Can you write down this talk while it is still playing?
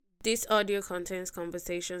This audio contains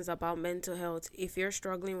conversations about mental health. If you're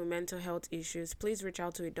struggling with mental health issues, please reach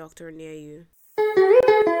out to a doctor near you.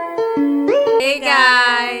 Hey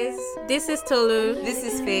guys, this is Tolu. This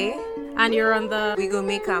is Faye, And you're on the We Go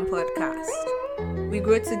Make Am podcast. We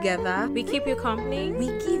grow together. We keep you company We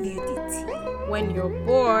give you the tea. when you're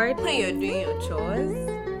bored, When you're doing your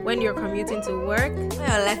chores. when you're commuting to work. When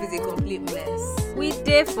your life is a complete mess. We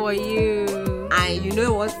there for you. And you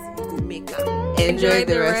know what? We go make am. Enjoy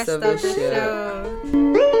the rest of the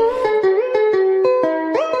show.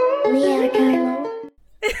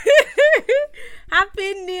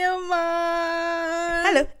 Happy New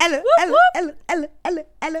Month!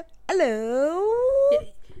 Hello.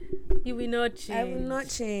 You will not change. I will not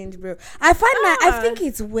change, bro. I find that I think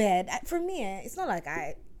it's weird. For me, it's not like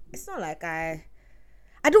I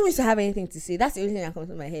don't used to have anything to say. That's the only thing that comes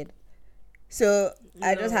to my head. So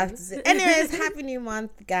I just have to say. Anyways, happy new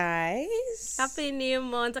month, guys. Happy New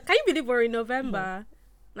Month. Can you believe we're in November?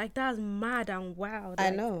 Like, that's mad and wild. I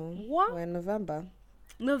Like, know. What? We're in November.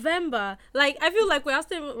 November. Like, I feel like we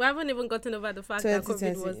haven't even gotten over the fact that COVID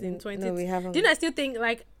 2020. was in 2020. No, we haven't. Do you know, I still think,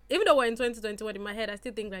 like, even though we're in 2021 in my head, I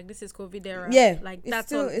still think, like, this is COVID era. Yeah. Like, it's that's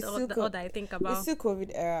still- all, it's all, still the, co- all that I think about. It's still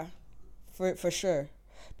COVID era, for sure.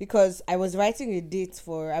 Because I was writing a date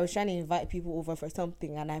I was trying to invite people over for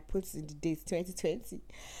something, and I put in the date 2020.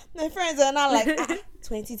 My friends are not like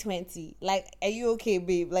 2020. Like, are you okay,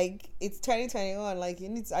 babe? Like, it's 2021. Like,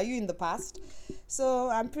 are you in the past? So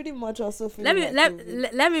I'm pretty much also feeling.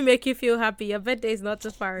 Let me make you feel happy. Your birthday is not too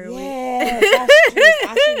far away. Yeah, that's true. It's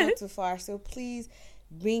actually not too far. So please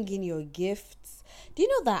bring in your gifts. Do you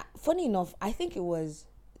know that? Funny enough, I think it was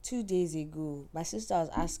 2 days ago. My sister was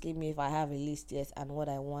asking me if I have a list yet and what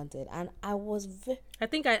I wanted, and I was I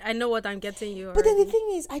think I know what I'm getting you. But then already. the thing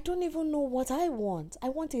is, I don't even know what I want. I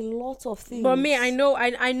want a lot of things. But me, I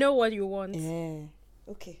know what you want. Yeah.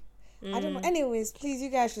 Okay. I don't know. Anyways, please, you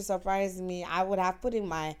guys should surprise me. I would have put in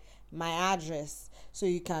my address so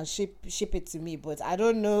you can ship it to me. But I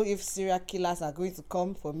don't know if serial killers are going to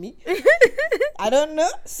come for me. I don't know.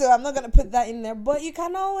 So I'm not gonna put that in there. But you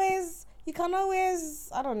can always,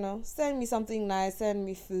 I don't know, send me something nice, send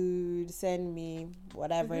me food, send me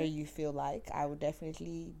whatever you feel like. I would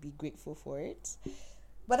definitely be grateful for it.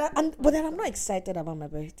 But then I'm not excited about my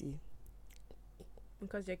birthday.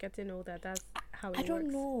 Because you're getting older. That's how it I don't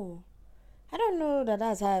works. know. I don't know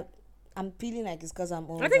that's how I'm feeling like it's because I'm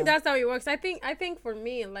older. I think that's how it works. I think for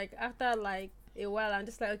me, like, after like a while, I'm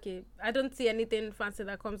just like, okay, I don't see anything fancy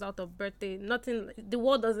that comes out of birthday. Nothing. The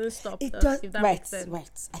world doesn't stop. It us, does. if that Right. makes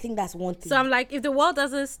sense. I think that's one thing. So I'm like, if the world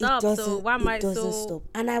doesn't stop, so why am I it doesn't so stop.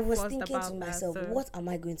 And I was fussed thinking about to that, myself, so- what am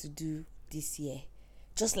I going to do this year?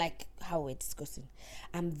 Just like how we're discussing.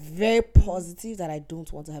 I'm very positive that I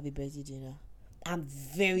don't want to have a birthday dinner. I'm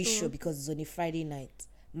very sure because it's on a Friday night.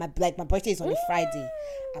 My birthday is on a Friday.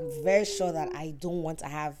 I'm very sure that I don't want to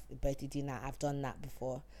have a birthday dinner. I've done that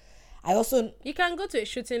before. I also You can go to a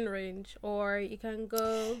shooting range, or you can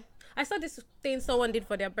go. I saw this thing someone did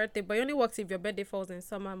for their birthday, but it only works if your birthday falls in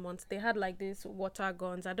summer months. They had like these water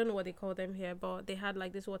guns. I don't know what they call them here, but they had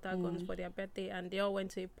like these water guns for their birthday, and they all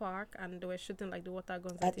went to a park and they were shooting like the water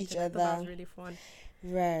guns At each other. I thought that was other. really fun.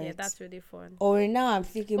 right. Yeah, that's really fun. Or now I'm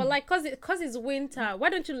thinking, But like, cause it's winter, why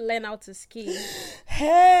don't you learn how to ski?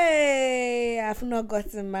 hey, I've not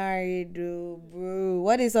gotten married, though, bro.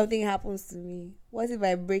 What if something happens to me? What if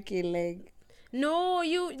I break a leg? No,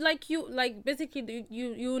 you basically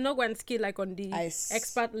you not go and ski like on the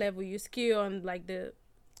expert level. You ski on like the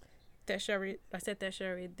tertiary. I said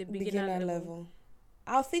tertiary, the beginner level.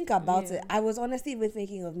 I'll think about Yeah. it. I was honestly even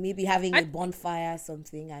thinking of maybe having a bonfire or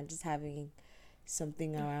something and just having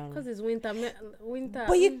something around. Because it's winter. Winter.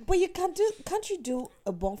 But you can't you do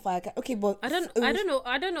a bonfire? Okay, but I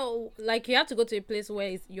don't know. Like, you have to go to a place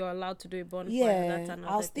where you're allowed to do a bonfire. Yeah, That's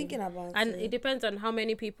another I was thing. thinking about And it. it depends on how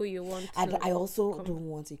many people you want. And I also don't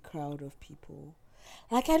want a crowd of people.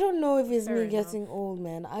 Like, I don't know if it's Fair me enough. getting old,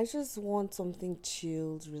 man. I just want something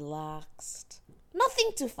chilled, relaxed.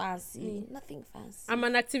 Nothing too fancy. Nothing fancy. I'm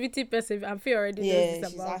an activity person. I'm fear already knows Yeah,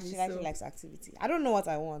 this she's about me. actually So. likes activity. I don't know what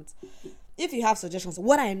I want. If you have suggestions,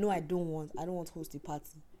 what I know I don't want to host a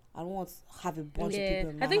party. I don't want to have a bunch of people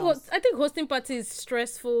in my house. I think hosting party is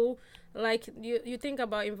stressful. Like, you think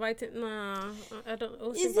about inviting. Nah, I don't.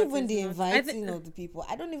 hosting It's party even is the not- inviting of the people.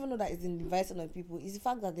 I don't even know that it's the inviting of people. It's the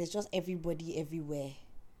fact that there's just everybody everywhere.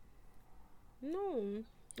 No.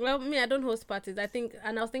 Well, me, I don't host parties. I think,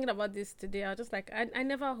 and I was thinking about this today. I was just like, I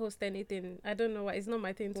never host anything. I don't know why. It's not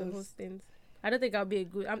my thing to host things. I don't think I'll be a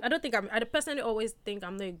good. I personally always think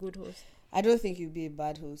I'm not a good host. I don't think you'll be a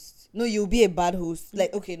bad host. No, you'll be a bad host.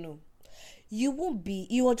 Like, okay, no. You won't be.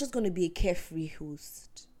 You are just going to be a carefree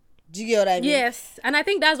host. Do you get what I mean? Yes, and I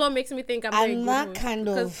think that's what makes me think I'm very I'm good not host, kind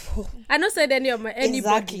because of I don't said any of my anybody.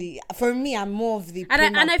 exactly. For me, I'm more of the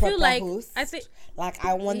And I feel like host. I think Like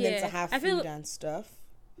I want them to yeah, have I feel food and stuff.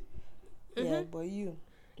 Yeah, but you.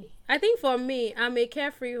 I think for me, I'm a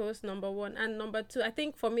carefree host, number one. And number two, I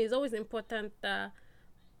think for me, it's always important that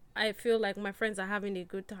I feel like my friends are having a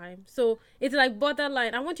good time. So it's like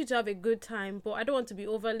borderline. I want you to have a good time, but I don't want to be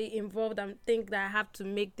overly involved and think that I have to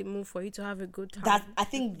make the move for you to have a good time. That I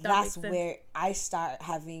think That that's makes sense. where I start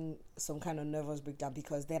having some kind of nervous breakdown,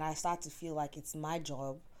 because then I start to feel like it's my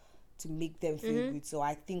job to make them feel good. So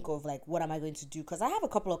I think of like, what am I going to do? Because I have a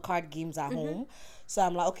couple of card games at home. So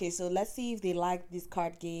I'm like, okay, so let's see if they like these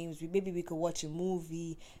card games. Maybe we could watch a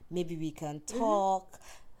movie. Maybe we can talk.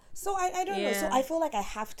 So I don't know. So Yeah. I feel like I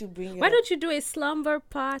have to bring it Why up. don't you do a slumber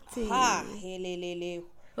party? Ha, helelele.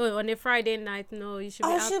 Oh, on a Friday night? No, you should be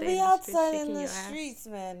I out should there be in the street outside shaking in the your ass. streets,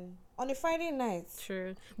 man. On a Friday night.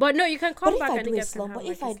 True, but no, you can come But if back I and do you a guys can slumber, have,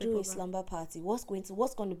 like, if I do a sleepover. slumber party, what's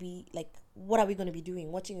going to be like? What are we going to be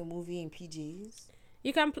doing? Watching a movie in PJs?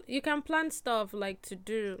 You can plan stuff like to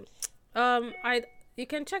do. You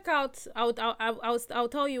can check out. I'll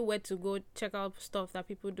tell you where to go check out stuff that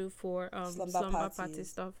people do for Slumber slumber party parties.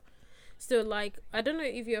 stuff. So like, I don't know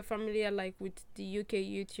if you're familiar like with the UK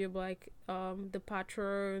YouTube, like the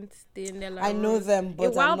Patrons, the Nella I know Rose. them,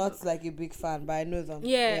 but while- I'm not like a big fan. But I know them.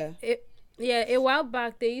 Yeah, a while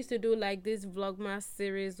back they used to do like this vlogmas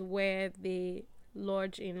series where they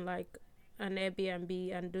lodge in like an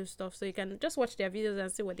Airbnb and do stuff. So you can just watch their videos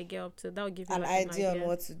and see what they get up to. That'll give you An like, idea on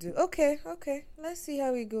what to do. Okay. Let's see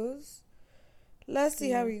how it goes.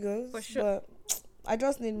 For sure. But I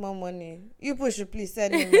just need more money. You push it, please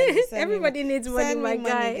send me money. Everybody needs money, send my me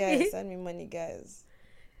guy. money, guys. Send me money, guys.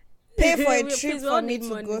 Pay for a Please, trip we all for me need to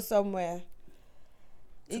money. go somewhere.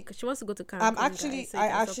 She wants to go to Cancun. I'm actually, guys, so you I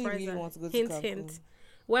can actually surprise really her. want to go to hint, Cancun. Hint.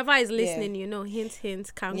 Whoever is listening, you know, hint,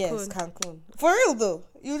 Cancun. Yes, Cancun. For real though,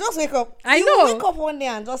 you just wake up. I you know. Wake up one day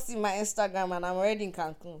and just see my Instagram and I'm already in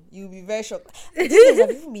Cancun. You'll be very shocked. The thing is,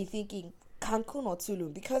 I've even been thinking Cancun or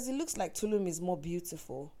Tulum, because it looks like Tulum is more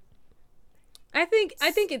beautiful. I think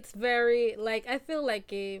it's very, like, I feel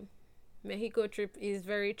like a Mexico trip is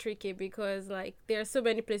very tricky because like there are so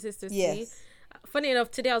many places to see. Yes. Funny enough,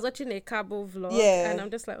 today I was watching a Cabo vlog, Yeah. and I'm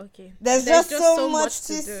just like, okay, There's just so much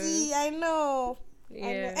to do. see. I know.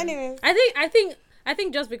 Yeah. Anyway. I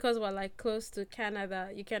think just because we're like close to Canada,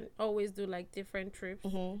 you can always do like different trips.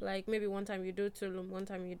 Like maybe one time you do Tulum, one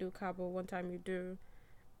time you do Cabo, one time you do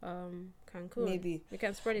Cancun. Maybe. You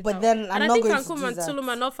can spread it But out. then and I'm I not think going to Cancun do and that. Tulum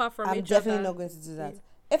are not far from I'm each definitely other. not going to do that.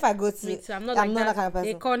 If I go to, Me too. I'm not that that kind of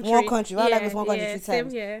person. a country. One country. Why would I Yeah, go to one country yeah, 3 yeah,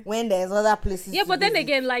 times? same here. When there's other places. Yeah, to but then visit.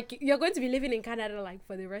 again, like you're going to be living in Canada like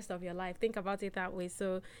for the rest of your life. Think about it that way.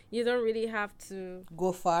 So you don't really have to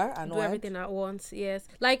Go far and do wide. everything at once. Yes,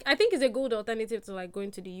 like I think it's a good alternative to like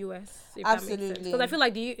going to the US. If Absolutely. because I feel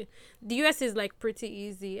like the US is like pretty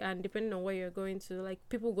easy, and depending on where you're going to, like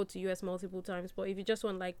people go to US multiple times. But if you just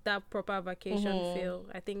want like that proper vacation feel,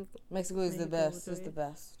 I think Mexico is the Mexico best. would It's do the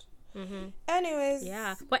it. best. Anyways.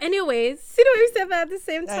 yeah. But anyways, see what we said that at the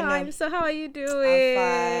same I know. time. So how are you doing?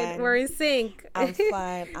 fine. We're in sync. I'm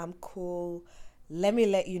fine. I'm cool. Let me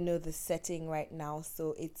let you know the setting right now.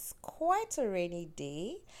 So it's quite a rainy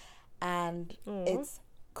day and it's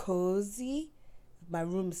cozy. My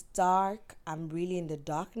room's dark. I'm really in the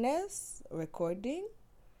darkness recording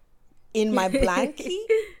in my blankie,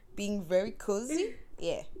 being very cozy.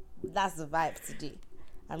 Yeah, that's the vibe today.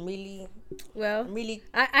 I'm really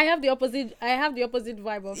I have the opposite. I have the opposite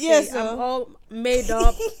vibe of Yes, Faye. I'm sir. all made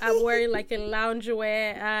up. I'm wearing like a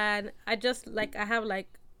loungewear, and I just like I have like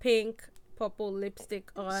pink, purple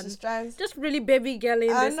lipstick on. She's trying. Just really baby girl in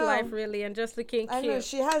I this know. life, really, and just looking I know cute.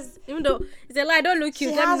 she has. Even though it's a lie, I don't look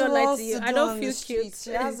cute. She Let me has not lie runs to you. to I do don't on feel the streets.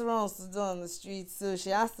 cute. She has runs to do on the streets, so she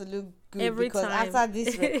has to look good Every because time. after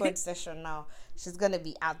this record session now, she's gonna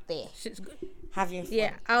be out there She's good. having fun.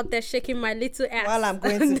 Yeah, out there shaking my little ass. While I'm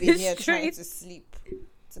going on to be the here trying street. to sleep,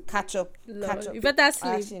 to catch up. Lord, you better I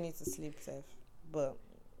sleep. actually need to sleep, Seth. But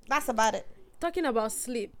that's about it. Talking about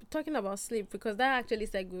sleep, because that actually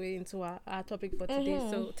segues into our topic for today.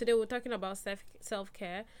 So today we're talking about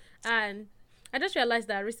self-care, and I just realized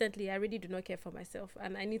that recently I really do not care for myself,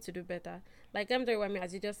 and I need to do better. Like, let me tell you what I mean,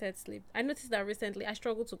 as you just said, sleep. I noticed that recently I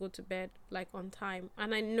struggle to go to bed like on time,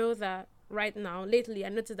 and I know that right now, lately, I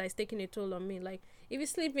noticed that it's taking a toll on me. Like, if you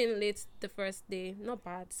sleep in late the first day, not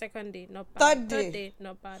bad. Second day, not bad. Third day,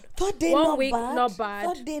 not bad. Third day, 1 not week, bad. not bad.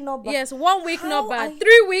 Third day, not bad. Yes, 1 week, How not are bad. you-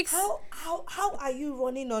 3 weeks. How are you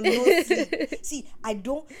running on no sleep? See,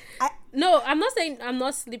 No, I'm not saying I'm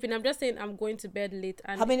not sleeping. I'm just saying I'm going to bed late.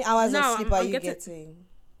 And how many hours of now sleep I'm are you getting- getting?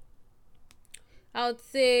 I would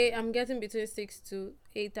say I'm getting between 6 to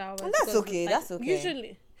 8 hours. And that's 'cause, okay. like, That's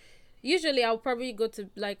okay. Usually I'll probably go to,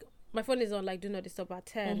 like, my phone is on like do not disturb at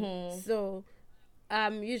 10. Mm-hmm. So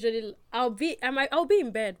usually I'll be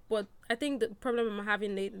in bed, but I think the problem I'm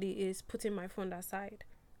having lately is putting my phone aside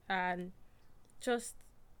and just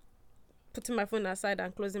putting my phone aside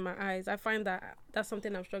and closing my eyes. I find that that's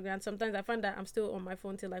something I'm struggling, and sometimes I find that I'm still on my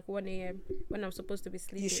phone till like 1 a.m. when I'm supposed to be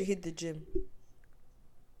sleeping. You should hit the gym.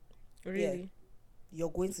 Really? You're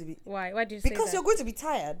going to be Why do you say because that? you're going to be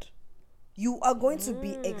tired. You are going to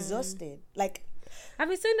be exhausted. Like, I've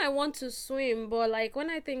been saying I want to swim, but like when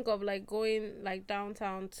I think of like going like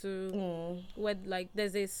downtown to where like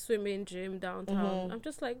there's a swimming gym downtown, I'm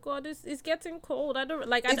just like, God, it's getting cold. I don't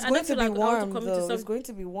like. it's I going don't to feel be like I want warm to come though. to some. It's going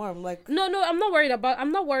to be warm. Like, No, I'm not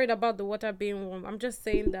worried about the water being warm. I'm just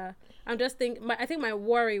saying that I'm just I think my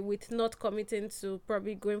worry with not committing to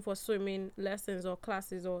probably going for swimming lessons or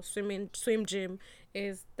classes or swim gym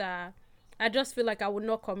is that I just feel like I would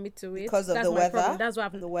not commit to it because of that's the my weather. problem. That's why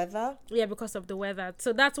The weather. yeah, because of the weather.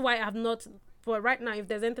 So that's why I've not. But right now, if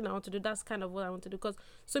there's anything I want to do, that's kind of what I want to do. Because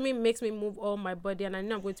swimming makes me move all my body, and I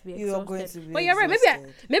know I'm going to be exhausted. You're going to be but you're right.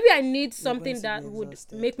 exhausted. Maybe I need something to that be would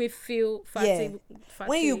exhausted. make me feel fatigue.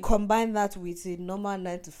 When you combine that with a normal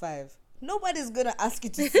 9 to 5, nobody's gonna ask you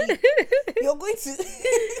to sleep. you're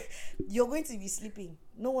going to be sleeping.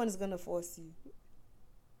 No one's gonna force you.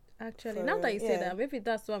 Actually, now that you say that, maybe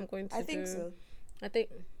that's what I'm going to do. I think so. I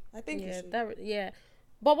think you should. yeah.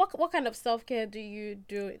 But what kind of self-care do you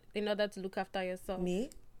do in order to look after yourself?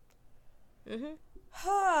 Me? Mm-hmm.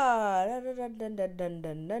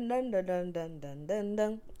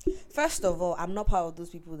 First of all, I'm not part of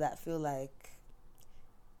those people that feel like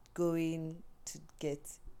going to get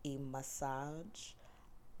a massage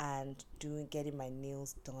and getting my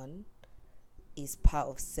nails done is part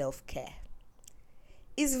of self-care.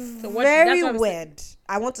 It's very weird.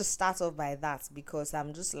 I want to start off by that because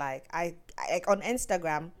I'm just like I on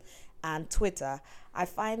Instagram and Twitter, I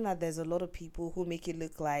find that there's a lot of people who make it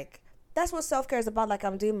look like that's what self-care is about. Like,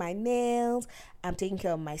 I'm doing my nails, I'm taking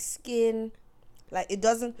care of my skin. Like, it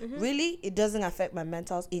doesn't it doesn't affect my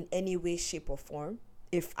mentals in any way, shape, or form.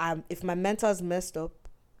 If my mental's messed up,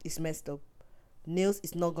 it's messed up. Nails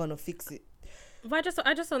is not gonna fix it. But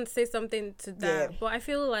I just want to say something to that. Yeah. But I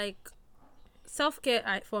feel like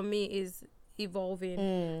self-care for me is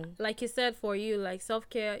evolving. Like you said, for you, like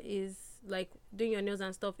self-care is like doing your nails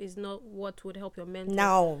and stuff is not what would help your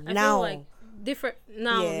mental. I feel like different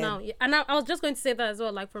now. And I was just going to say that as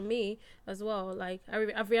well. Like for me as well, like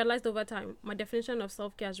I've realized over time my definition of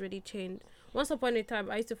self-care has really changed. Once upon a time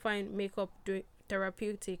I used to find makeup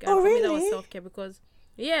therapeutic, and for me that was self-care because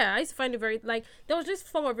I used to find it very like there was this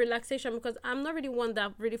form of relaxation because I'm not really one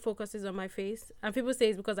that really focuses on my face, and people say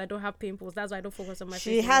it's because I don't have pimples. That's why I don't focus on my face.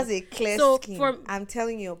 She has a clear skin. I'm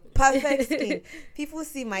telling you, perfect skin. People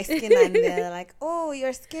see my skin and they're like, "Oh,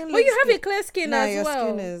 your skin looks." But you have a clear skin as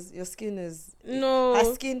well. Your skin is no.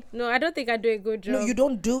 Her skin. No, I don't think I do a good job. No, you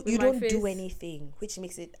don't do anything, which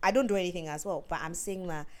makes it. I don't do anything as well, but I'm saying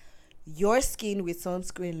that. Your skin with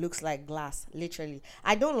sunscreen looks like glass, literally.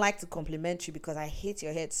 I don't like to compliment you because I hate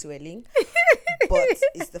your head swelling, but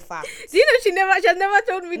it's the fact. Do you know she has never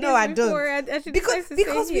told me no, this I before? Don't. Because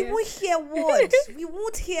we won't hear word. We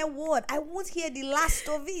won't hear word. I won't hear the last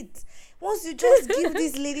of it. Once you just give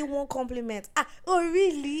this lady one compliment. Oh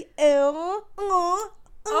really? Of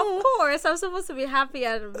course, I'm supposed to be happy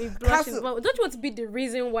and be blushing. But don't you want to be the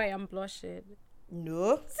reason why I'm blushing?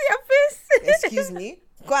 No. See your face. Excuse me.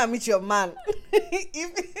 Go and meet your man.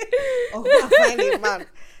 Or go and find a man.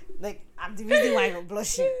 Like, I'm the reason why you're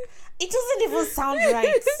blushing. It doesn't even sound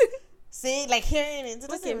right. See, like hearing it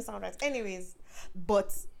doesn't even sound right. Anyways,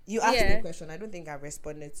 but you asked me a question. I don't think I've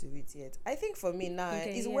responded to it yet. I think for me now,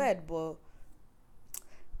 it's weird, but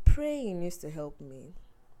praying used to help me.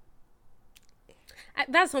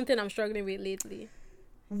 That's something I'm struggling with lately.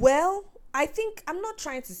 Well, I think I'm not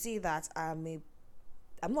trying to say that I'm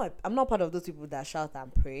not part of those people that shout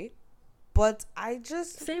and pray, but I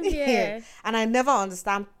just same here. And I never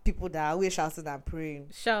understand people that are always shouting and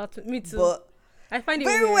praying. Shout, me too. But I find it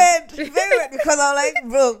very weird, very weird because I'm like,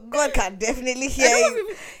 bro, God can definitely hear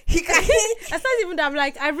you. He can hear. Aside even that, I'm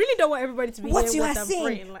like, I really don't want everybody to be what hearing you what are I'm saying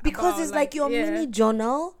praying because about, it's like your mini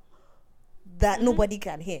journal that nobody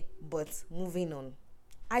can hear. But moving on,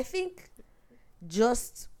 I think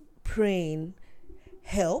just praying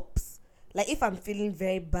helps. Like if I'm feeling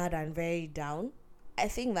very bad and very down, I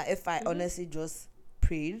think that if I honestly just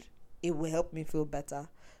prayed, it will help me feel better.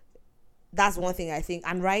 That's one thing I think.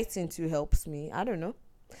 And writing too helps me. I don't know.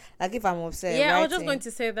 Like if I'm upset. Yeah, I was just going to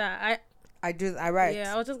say that. I write.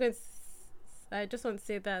 Yeah, I just want to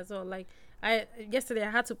say that as well. Like Yesterday I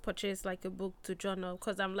had to purchase like a book to journal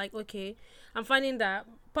because I'm like, okay, I'm finding that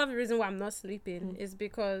part of the reason why I'm not sleeping is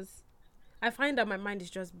because I find that my mind is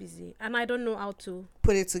just busy and I don't know how to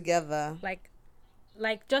put it together.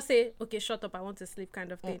 Like just say, okay, shut up, I want to sleep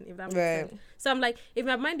kind of thing, if that makes sense. So I'm like, if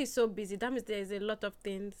my mind is so busy, that means there's a lot of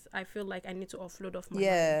things I feel like I need to offload off my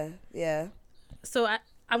mind. Yeah. So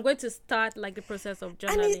I'm going to start like the process of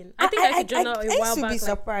journaling. I think I should journal a while back. I used to be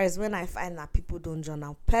surprised when I find that people don't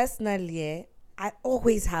journal. Personally, I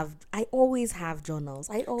always have journals.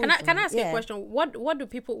 Can I ask you a question? What do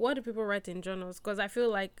people write in journals? Because I feel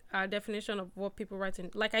like our definition of what people write in,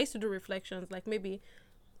 like I used to do reflections, like maybe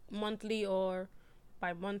monthly or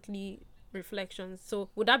bi-monthly reflections. So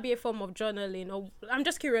would that be a form of journaling? Or I'm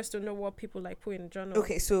just curious to know what people like put in journal.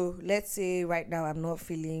 Okay, so let's say right now I'm not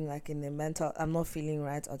feeling I'm not feeling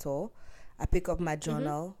right at all. I pick up my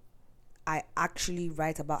journal. I actually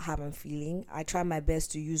write about how I'm feeling. I try my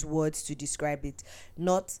best to use words to describe it.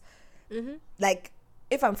 Not like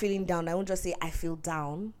if I'm feeling down, I won't just say I feel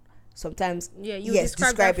down. Sometimes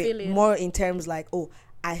describe it feeling more in terms like, oh,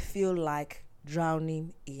 I feel like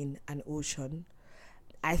drowning in an ocean.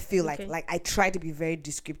 I feel like I try to be very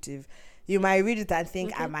descriptive. You might read it and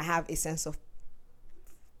think I might have a sense of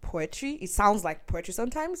poetry. It sounds like poetry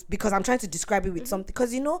sometimes because I'm trying to describe it with something.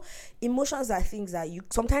 Because emotions are things that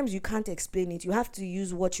sometimes you can't explain it. You have to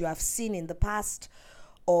use what you have seen in the past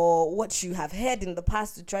or what you have heard in the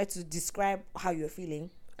past to try to describe how you're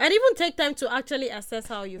feeling. And even take time to actually assess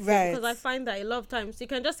how you feel. Because I find that a lot of times you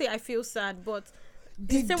can just say I feel sad, but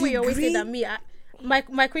the same way you always say that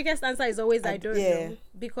my quickest answer is always I don't know,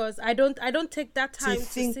 because I don't take that time to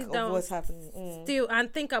think sit of down what's happening still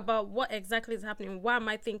and think about what exactly is happening. Why am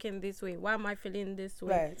I thinking this way? Why am I feeling this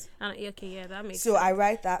way? Right. And that makes sense. So I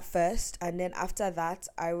write that first, and then after that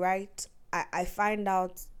I find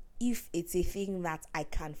out if it's a thing that I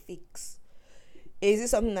can fix. Is it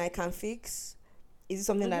something I can fix? Is it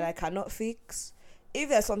something that I cannot fix? If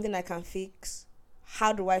there's something I can fix,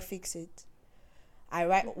 how do I fix it? I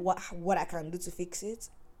write what I can do to fix it.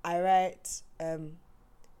 I write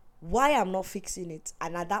why I'm not fixing it.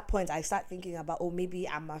 And at that point, I start thinking about, maybe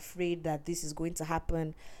I'm afraid that this is going to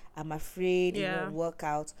happen. I'm afraid it won't work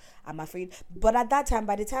out. I'm afraid. But at that time,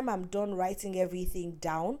 by the time I'm done writing everything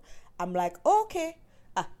down, I'm like, okay,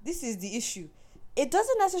 this is the issue. It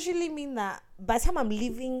doesn't necessarily mean that by the time I'm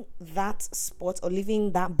leaving that spot or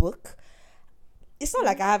leaving that book, it's not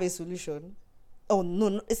like I have a solution. Oh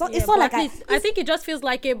no, it's not. It's not like I think it just feels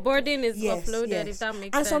like a burden is offloaded. If that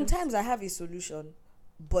makes sense. And sometimes I have a solution,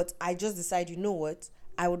 but I just decide, you know what?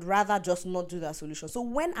 I would rather just not do that solution. So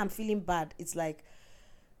when I'm feeling bad, it's like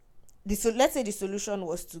let's say the solution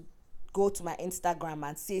was to go to my Instagram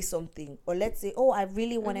and say something, or let's say, I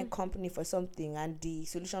really wanted company for something, and the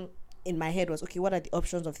solution in my head was, okay, what are the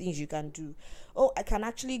options of things you can do? I can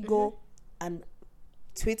actually go and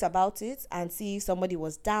tweet about it and see if somebody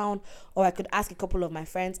was down, or I could ask a couple of my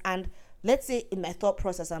friends. And let's say in my thought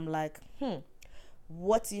process I'm like,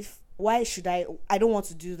 why should I don't want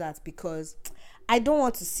to do that because I don't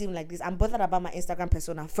want to seem like this. I'm bothered about my Instagram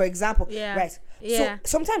persona, for example. Right. So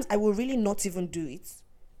sometimes I will really not even do it,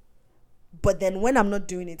 but then when I'm not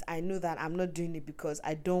doing it, I know that I'm not doing it because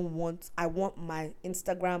I want my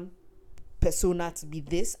Instagram persona to be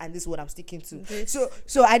this, and this is what I'm sticking to.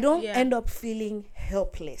 So I don't end up feeling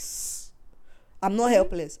helpless. I'm not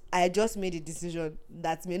helpless. I just made a decision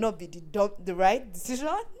that may not be the right decision,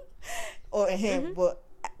 or but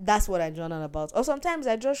that's what I journal about. Or sometimes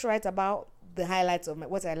I just write about the highlights of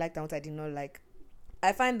what I liked and what I did not like.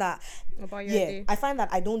 I find that about your day. I find that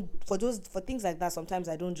I don't for things like that. Sometimes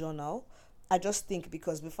I don't journal. I just think,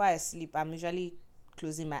 because before I sleep, I'm usually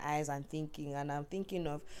closing my eyes and thinking, and I'm thinking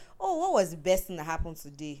of, what was the best thing that happened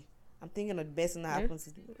today? I'm thinking of the best thing that happened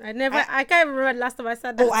today. I can't remember the last time I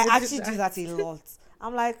said that. I actually do that a lot.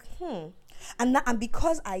 I'm like, and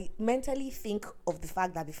because I mentally think of the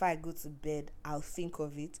fact that before I go to bed, I'll think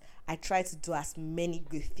of it. I try to do as many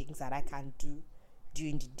good things that I can do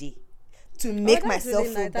during the day to make myself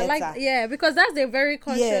feel better. Because that's a very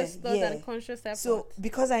conscious thought and conscious effort. So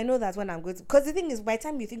because I know that when I'm going to, because the thing is, by the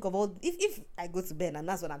time you think of all, if I go to bed and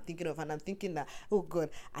that's what I'm thinking of, and I'm thinking that, oh God,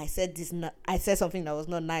 I said something that was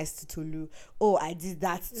not nice to Tolu. I did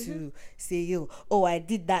that to Seyo. I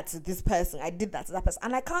did that to this person. I did that to that person,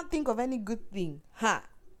 and I can't think of any good thing.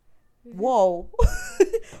 Whoa.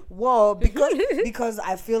 because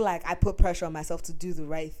I feel like I put pressure on myself to do the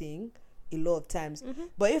right thing a lot of times.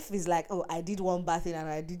 But if it's like, I did one bad thing and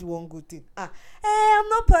I did one good thing, I'm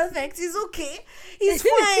not perfect, it's okay, it's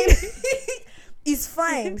fine. It's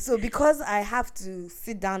fine. So because I have to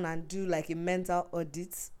sit down and do like a mental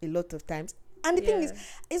audit a lot of times, And the thing is,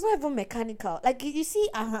 it's not even mechanical. Like, you see,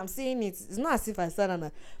 I'm saying it. It's not as if I said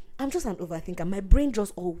I'm just an overthinker. My brain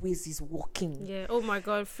just always is working. Yeah. Oh my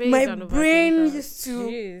God. My brain used to.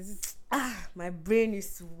 Jeez. My brain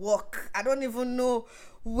used to work. I don't even know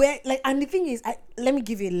where. Like, and the thing is, let me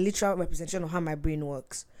give you a literal representation of how my brain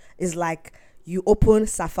works. It's like you open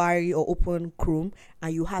Safari or open Chrome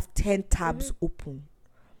and you have 10 tabs open.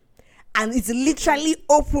 And it's literally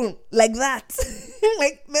open like that.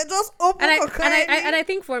 Like, they're just open. And I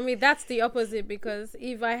think for me, that's the opposite, because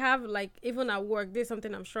if I have, like, even at work, this is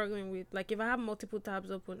something I'm struggling with. Like, if I have multiple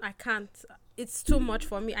tabs open, I can't. It's too much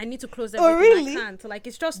for me. I need to close everything. Oh, really? I can't. Like,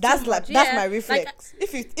 it's just that's too like much. That's my reflex.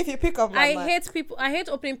 Like, if you pick up my I hate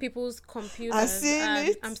opening people's computers. I'm seeing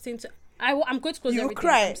it. I'm seeing I'm going to close everything.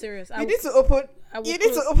 Cry. I'm serious. You need to open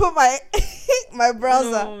my my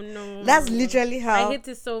browser. No. That's literally how I hate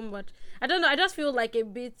it so much. I don't know. I just feel like a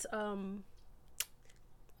bit.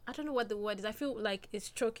 I don't know what the word is. I feel like it's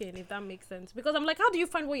choking, if that makes sense. Because I'm like, how do you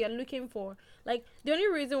find what you're looking for? Like, the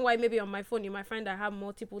only reason why maybe on my phone you might find I have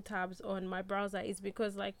multiple tabs on my browser is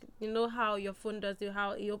because, like, you know how your phone does it,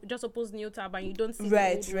 how you just opens new tab and you don't see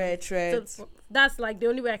right. So that's like the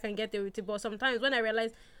only way I can get there with it. But sometimes when I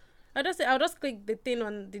realize, I'll just click the thing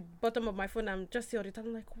on the bottom of my phone and just see all the time.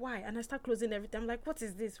 I'm like, why? And I start closing everything. I'm like, what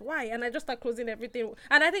is this? Why? And I just start closing everything.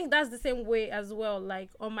 And I think that's the same way as well. Like,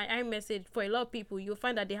 on my iMessage, for a lot of people, you'll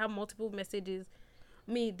find that they have multiple messages.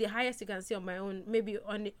 Me, the highest you can see on my own, maybe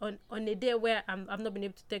on a day where I've not been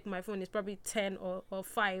able to take my phone, is probably 10 or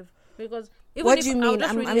 5. Because what do you mean?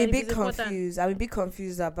 I'm a bit confused. I'm a bit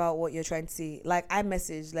confused about what you're trying to say. Like,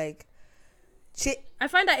 iMessage, like, I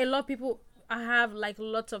find that a lot of people, I have, like,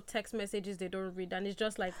 lots of text messages they don't read, and it's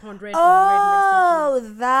just like 100 messages. I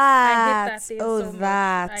hate that thing so much.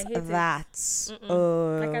 that. I hate it.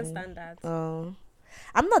 Oh, I can't stand that. Oh,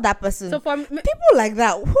 I'm not that person. So for people like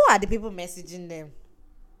that, who are the people messaging them?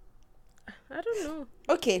 I don't know.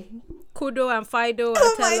 Okay, Kudo and Fido.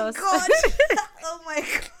 Oh tell my us. God! Oh my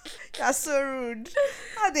God! That's so rude.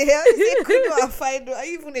 How the hell is it Kudo and Fido? Are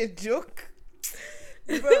you even a joke,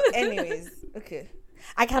 bro? Anyways, okay.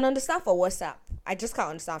 I can understand for WhatsApp. I just can't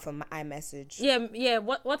understand for my iMessage. Yeah.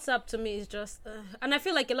 WhatsApp to me is just, and I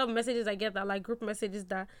feel like a lot of messages I get are like group messages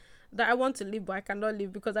that I want to leave, but I cannot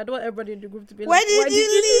leave because I don't want everybody in the group to be why like, did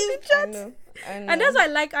you leave the chat? I know. And that's why I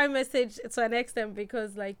like iMessage to an extent,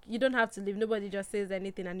 because, like, you don't have to leave. Nobody just says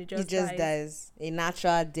anything and it just dies. A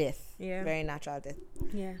natural death. Yeah. Very natural death.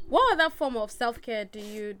 Yeah. What other form of self-care do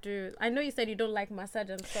you do? I know you said you don't like massage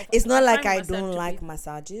and stuff. It's not like I don't like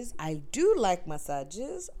massages. I do like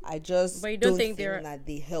massages. I just but you don't think that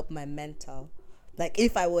they help my mental. Like,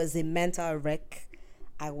 if I was a mental wreck,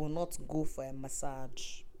 I will not go for a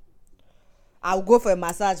massage. I'll go for a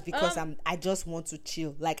massage because I just want to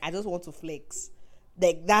chill. Like, I just want to flex.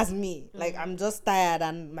 Like, that's me. Like, I'm just tired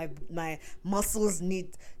and my muscles need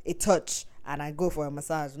a touch, and I go for a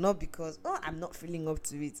massage. Not because I'm not feeling up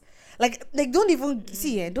to it. Like don't even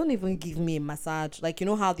don't even give me a massage. Like, you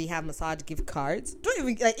know how they have massage gift cards? Don't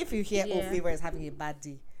even, like, if you hear Favor is having a bad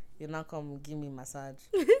day, you're not come give me a massage.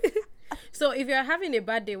 So if you're having a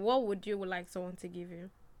bad day, what would you like someone to give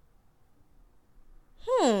you?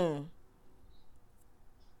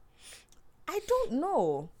 I don't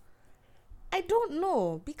know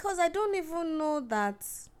because I don't even know that.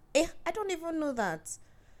 I don't even know that.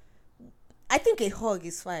 I think a hug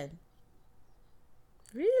is fine.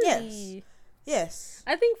 Really? Yes.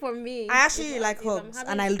 I think for me, I actually like hugs,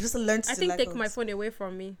 and I just learned to like take hugs. my phone away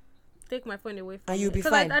from me. Take my phone away from me. And you'll be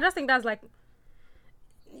fine. I just think that's like,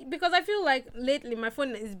 because I feel like lately my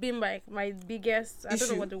phone has been my biggest, I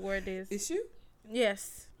don't know what the word is. Issue?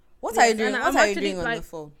 Yes. What are you doing? What are you doing on the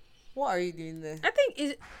phone? What are you doing there?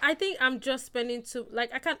 I think I'm just spending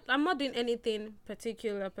I'm not doing anything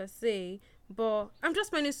particular per se, but I'm just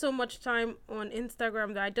spending so much time on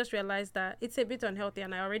Instagram that I just realized that it's a bit unhealthy,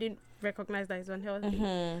 and I already recognize that it's unhealthy.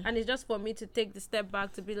 And it's just for me to take the step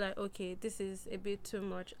back to be like, okay, this is a bit too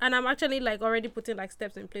much. And I'm actually, like, already putting, like,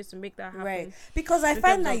 steps in place to make that happen. Right. Because I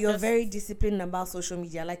find that you're very disciplined about social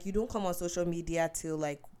media. Like, you don't come on social media till,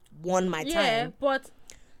 like, my time. Yeah, but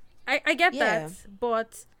I get that.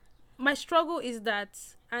 But my struggle is that,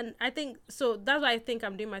 and I think, so that's why I think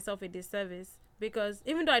I'm doing myself a disservice, because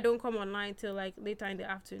even though I don't come online till, like, later in the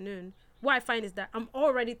afternoon, what I find is that I'm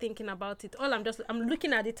already thinking about it. I'm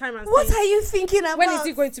looking at the time and what saying, are you thinking about? when is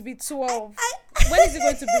it going to be 12? When is it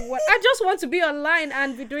going to be what? I just want to be online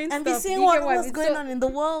and be doing and stuff. be seeing what's going on in the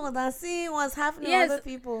world and seeing what's happening with other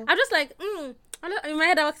people. I'm just like, in my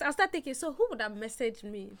head, I'll start thinking, so who would have messaged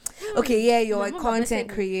me? Okay, yeah, you're a content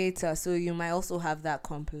creator, so you might also have that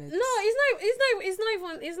complex. No,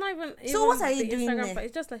 it's not even. So what are you doing Instagram there? part.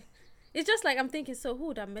 It's just like, it's just like I'm thinking, so who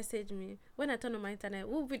would have messaged me when I turn on my internet?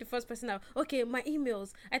 Who would be the first person out? Okay, my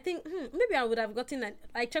emails. I think maybe I would have gotten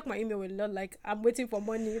I check my email a lot, like I'm waiting for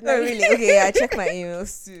money. Like, Oh, really? Okay, I check my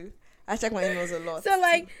emails too. I check my emails a lot. so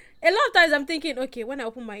like a lot of times I'm thinking, okay, when I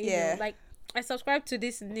open my email, Yeah. like I subscribe to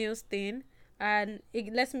this news thing and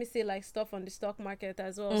it lets me see like stuff on the stock market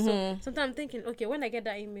as well. So sometimes I'm thinking, okay, when I get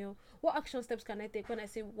that email, what action steps can I take when I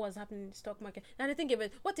see what's happening in the stock market? And I think of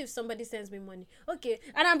it, what if somebody sends me money? Okay.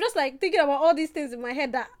 And I'm just like thinking about all these things in my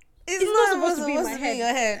head that it's not supposed to be in supposed my to be in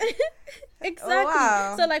your head. exactly. Oh,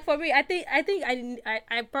 wow. So like for me, I think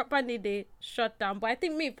I proper need a shutdown. But I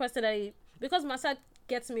think me personally, because massage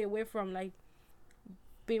gets me away from like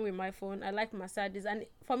being with my phone. I like massages, and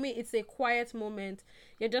for me it's a quiet moment.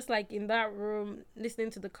 You're just like in that room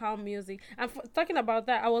listening to the calm music. And talking about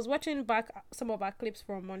that, I was watching back some of our clips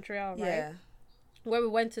from Montreal, Yeah. right, where we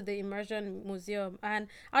went to the immersion museum, and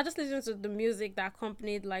I was just listening to the music that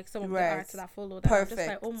accompanied like some of the Right. arts that followed. And I'm just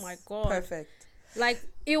like, Perfect. oh my god, Perfect. like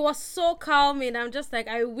it was so calming. I'm just like,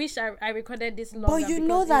 I wish I recorded this longer. But you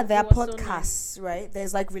know because that there are it was so podcasts, right?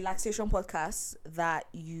 There's like relaxation podcasts that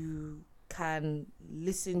you can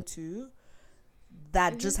listen to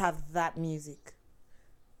that just have that music.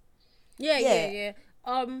 Yeah.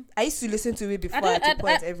 I used to listen to it before I at a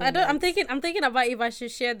point every don't. night. I'm thinking about if I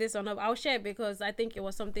should share this or not. I'll share it because I think it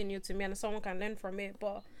was something new to me and someone can learn from it.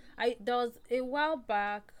 But there was a while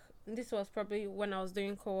back. This was probably when I was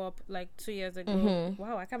doing co-op like 2 years ago.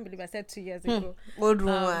 Wow, I can't believe I said 2 years ago. Old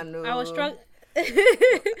woman. I was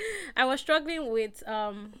I was struggling with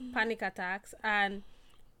panic attacks, and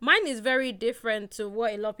mine is very different to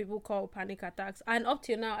what a lot of people call panic attacks. And up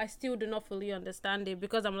till now, I still do not fully understand it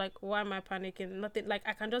because I'm like, why am I panicking? Nothing. Like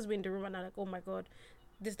I can just be in the room and I'm like, oh my god,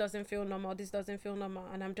 this doesn't feel normal. This doesn't feel normal.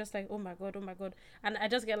 And I'm just like, oh my god. And I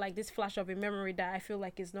just get like this flash of a memory that I feel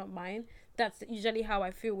like is not mine. That's usually how I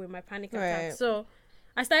feel with my panic attacks. Right. So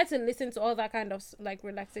I started to listen to all that kind of like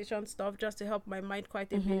relaxation stuff just to help my mind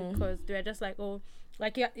quite a bit, because they're just like, oh,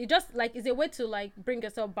 like yeah, it just like it's a way to like bring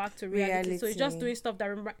yourself back to reality. So you're just doing stuff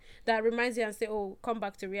that reminds you and say, oh, come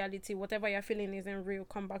back to reality. Whatever you're feeling isn't real.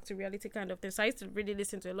 Come back to reality, kind of thing. So I used to really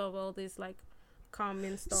listen to a lot of all this like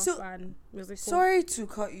calming stuff and musical. Sorry to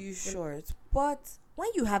cut you short, but when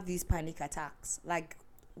you have these panic attacks, like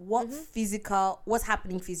what's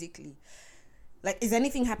happening physically? Like, is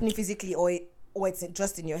anything happening physically, or it's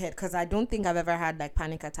just in your head? Because I don't think I've ever had like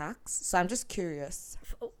panic attacks, so I'm just curious.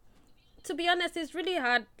 To be honest, it's really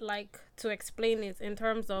hard like to explain it in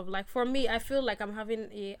terms of like, for me, I feel like I'm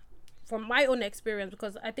having from my own experience,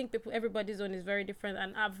 because I think everybody's own is very different,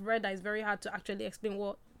 and I've read that it's very hard to actually explain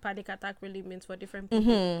what panic attack really means for different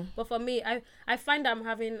people. But for me, I find I'm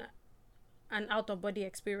having an out of body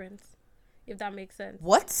experience, if that makes sense.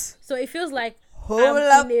 What? So it feels like Hold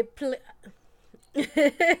I'm up. in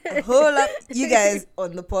a Hold up. You guys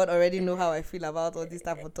on the pod already know how I feel about all these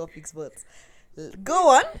type of topics, but go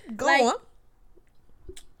on.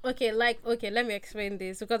 Okay, let me explain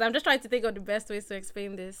this, because I'm just trying to think of the best ways to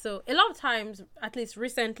explain this. So a lot of times, at least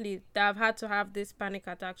recently, that I've had to have these panic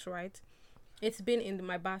attacks, right? It's been in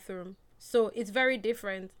my bathroom. So it's very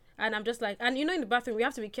different. And I'm just like, and you know, in the bathroom, we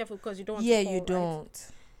have to be careful because you don't want to fall, you right? don't.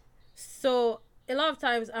 So a lot of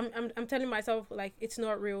times I'm telling myself like it's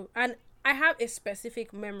not real. And I have a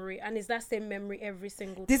specific memory, and it's that same memory every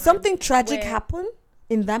single time. Did something tragic happen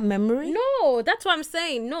in that memory? No, that's what I'm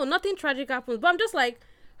saying. No, nothing tragic happens. But I'm just like,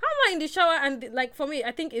 how am I in the shower? And like for me,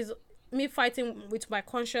 I think is me fighting with my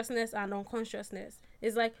consciousness and unconsciousness.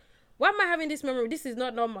 It's like, why am I having this memory? This is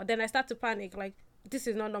not normal. Then I start to panic, like, this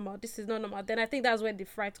is not normal. Then I think that's where the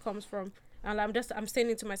fright comes from. And I'm saying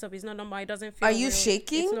it to myself, it's not normal. It doesn't feel Are you real.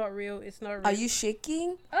 shaking? It's not real. Are you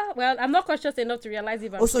shaking? Well, I'm not conscious enough to realize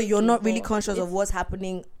if I'm Also, you're shaking, not really but conscious of what's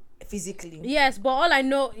happening physically. Yes, but all I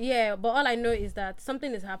know is that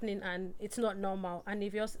something is happening and it's not normal, and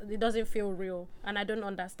it doesn't feel real, and I don't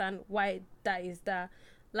understand why that is that.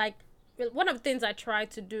 Like, one of the things I tried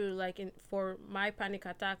to do, like for my panic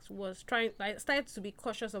attacks, was I started to be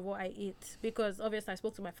cautious of what I eat, because obviously I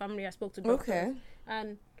spoke to my family, I spoke to doctors,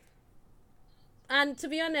 and to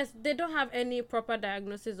be honest, they don't have any proper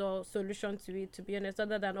diagnosis or solution to it, to be honest,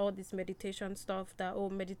 other than all this meditation stuff that,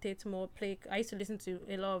 meditate more, play. I used to listen to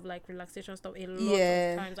a lot of like relaxation stuff a lot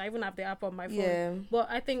of times. I even have the app on my phone. Yeah. But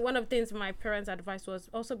I think one of the things my parents' advice was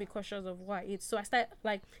also be cautious of what I eat. So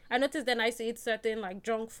I noticed then I used to eat certain like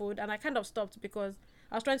junk food, and I kind of stopped because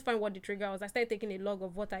I was trying to find what the trigger was. I started taking a log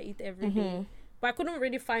of what I eat every day. But I couldn't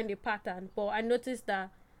really find a pattern. But I noticed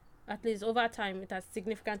that at least over time, it has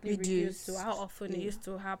significantly reduced to how often it used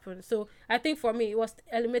to happen. So I think for me, it was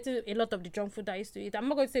eliminating a lot of the junk food I used to eat. I'm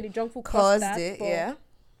not going to say the junk food caused that, it, but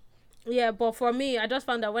Yeah, but for me, I just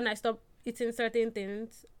found that when I stopped eating certain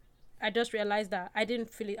things, I just realized that I didn't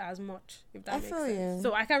feel it as much, if that I makes feel sense. you.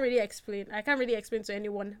 So I can't really explain. I can't really explain to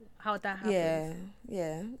anyone how that happens. Yeah,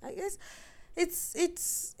 yeah. I guess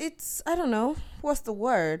it's I don't know what's the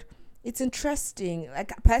word. It's interesting.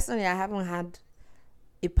 Like personally, I haven't had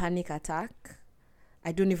a panic attack.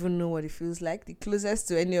 I don't even know what it feels like. The closest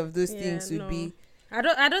to any of those things would be I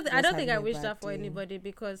don't just think I having a wish bad that for day. anybody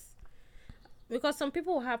because some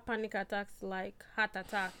people have panic attacks like heart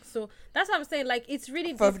attack. So that's what I'm saying. Like it's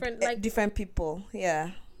really for different. Like different people.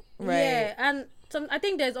 Yeah, right. yeah, and I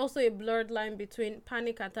think there's also a blurred line between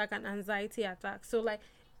panic attack and anxiety attack. So like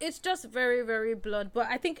it's just very, very blurred. But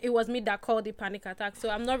I think it was me that called it panic attack. So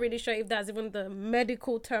I'm not really sure if that's even the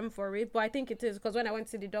medical term for it. But I think it is, because when I went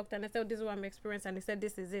to the doctor and I said, oh, this is what I'm experiencing, and they said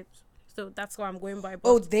this is it. So that's what I'm going by. But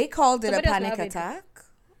Oh, they called it a somebody else will panic have it. attack?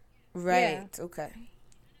 Right. Okay.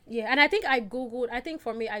 Yeah, and I think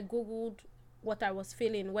for me, I Googled what I was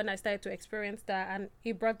feeling when I started to experience that, and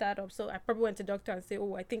he brought that up. So I probably went to the doctor and said,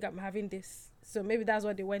 oh, I think I'm having this. So maybe that's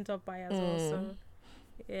what they went up by as well. So,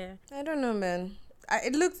 yeah. I don't know, man.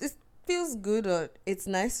 It feels good, or it's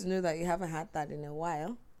nice to know that you haven't had that in a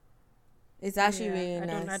while. It's actually really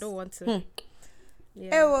nice. I don't want to. Yeah.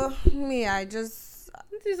 Eh, well, me, I just...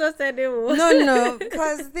 This was said it was. No,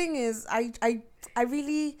 because the thing is, I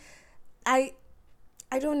really...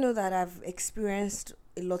 I don't know that I've experienced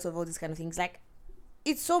a lot of all these kind of things. Like,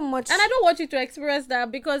 it's so much... And I don't want you to experience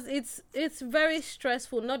that, because it's very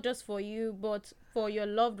stressful, not just for you, but for your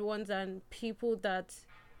loved ones and people that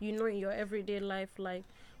you know in your everyday life. Like,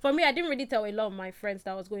 for me, I didn't really tell a lot of my friends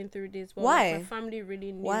that I was going through this. But Why? Like, my family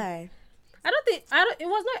really knew. Why? It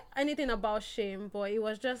was not anything about shame, but it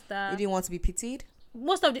was just that... You didn't want to be pitied?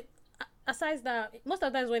 Most of the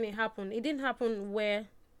times when it happened, it didn't happen where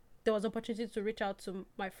there was opportunity to reach out to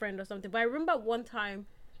my friend or something. But I remember one time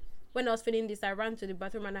when I was feeling this, I ran to the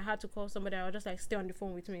bathroom and I had to call somebody. I was just like, stay on the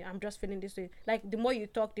phone with me. I'm just feeling this way. Like, the more you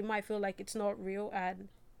talk, the more I feel like it's not real, and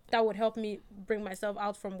that would help me bring myself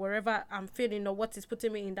out from wherever I'm feeling or what is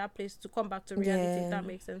putting me in that place to come back to reality, if that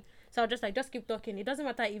makes sense. So I was just like, just keep talking. It doesn't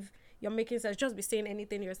matter if you're making sense, just be saying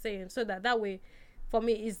anything you're saying, so that way, for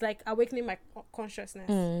me, it's like awakening my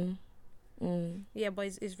consciousness. Yeah, but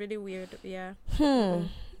it's really weird. Yeah.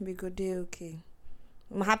 We could do okay.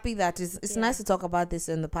 I'm happy that it's nice to talk about this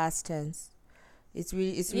in the past tense. It's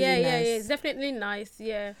really nice. Yeah, it's definitely nice.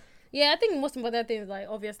 Yeah, I think the most important thing is, like,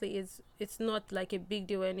 obviously it's not like a big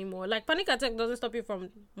deal anymore. Like, panic attack doesn't stop you from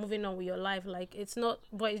moving on with your life. Like, it's not,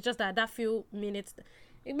 but it's just that few minutes,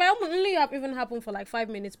 it might only even happen for like 5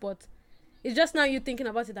 minutes, but it's just now you thinking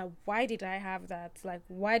about it, that why did I have that? Like,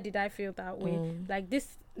 why did I feel that way? Like,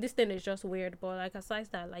 this thing is just weird, but like, aside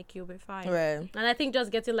that, like, you'll be fine. Right. And I think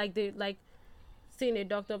just getting seeing a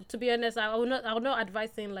doctor, to be honest, I will not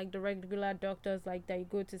advise seeing like the regular doctors like that you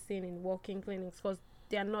go to see in walking clinics, because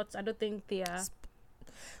they are not, I don't think they are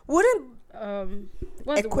wouldn't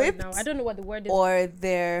what's equipped the word now? I don't know what the word is. Or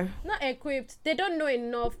they're not equipped. They don't know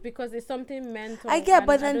enough, because it's something mental. I get,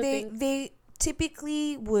 but then they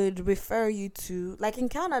typically would refer you to, like, in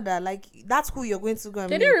Canada, like, that's who you're going to go and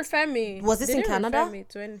They meet. didn't refer me. Was this They in didn't refer Canada? me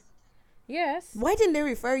to any... Yes. Why didn't they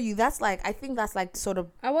refer you? That's like, I think that's like sort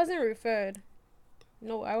of... I wasn't referred.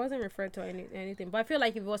 No, I wasn't referred to anything. But I feel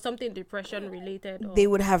like if it was something depression related, or... They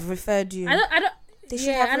would have referred you. I don't. They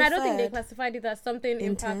should have and I don't think they referred. classified it as something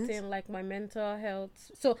Intense. impacting like my mental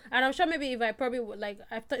health. So, and I'm sure maybe if I probably would, like,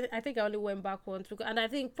 I think I only went back once, and I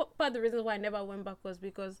think part of the reason why I never went back was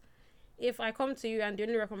because if I come to you and the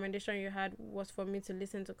only recommendation you had was for me to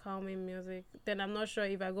listen to calming music, then I'm not sure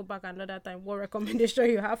if I go back another time what recommendation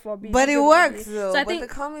you have for me. But it works though. So I but think the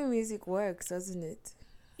calming music works, doesn't it?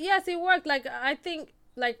 yes, it worked. Like, I think,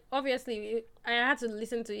 like, obviously I had to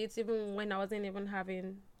listen to it even when I wasn't even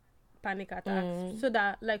having panic attacks, so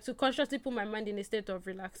that, like, to consciously put my mind in a state of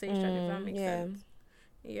relaxation, if that makes sense.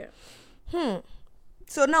 Yeah.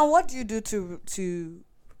 So now, what do you do to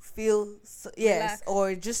feel Relax.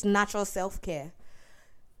 or just natural self-care?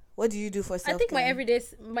 What do you do for self-care? I think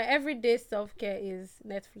my everyday self-care is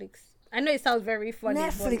Netflix. I know it sounds very funny.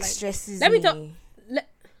 Netflix but, like, stresses let me me. talk.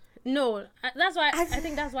 No, that's why I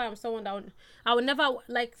think that's why I'm someone that I would never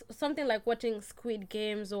like something like watching Squid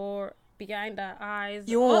Games or Behind the Eyes,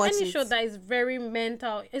 You won't or watch any it. show that is very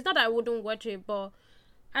mental. It's not that I wouldn't watch it, but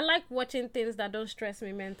I like watching things that don't stress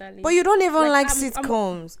me mentally. But you don't even like I'm-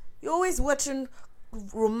 sitcoms. You're always watching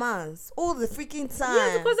romance all the freaking time.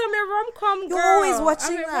 Yes, because I'm a rom-com girl. You're always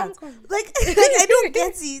watching I'm a that. rom-com. Like I don't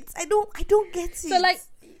get it. I don't get it. So, like,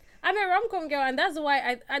 I'm a rom-com girl, and that's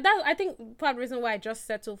why I think part of the reason why I just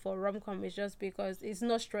settle for rom-com is just because it's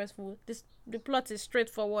not stressful. The plot is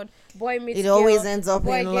straightforward. Boy meets It girl, always ends up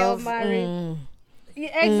boy in girl love. married.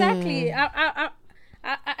 Yeah, exactly.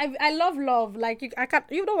 I love love. Like I can't.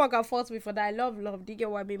 You don't want to fault me for that. I love love. Do you get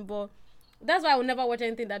what I mean? But that's why I will never watch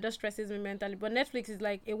anything that just stresses me mentally. But Netflix is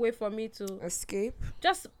like a way for me to Escape.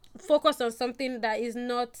 just focus on something that is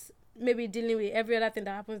not maybe dealing with every other thing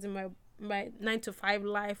that happens in my 9 to 5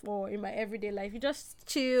 life or in my everyday life. You just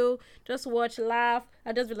chill, just watch, laugh.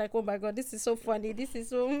 I just be like, oh my god, this is so funny. This is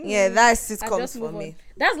so Yeah, that's I sitcoms just for move me. on.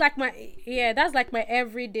 That's like my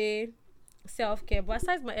everyday self-care. But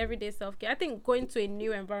aside my everyday self-care, I think going to a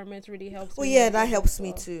new environment really helps Oh me yeah, as that helps me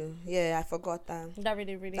well. too. Yeah, I forgot that. That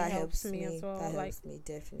really That helps me as well. That Like helps me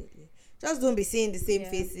definitely. Just don't be seeing the same Yeah.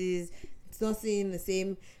 faces. It's not seeing the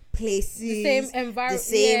same places, the same the environment,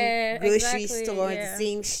 same grocery exactly, store, yeah. the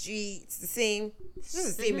same streets, it's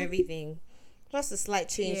just the same everything. Just a slight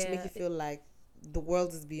change to make Yeah. you feel like the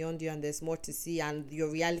world is beyond you and there's more to see, and your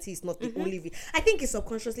reality is not the only. I think it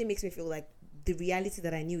subconsciously makes me feel like the reality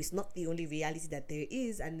that I knew is not the only reality that there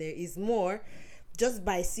is, and there is more. Just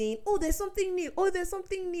by seeing, oh, there's something new. Oh, there's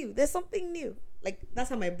something new. There's something new. Like that's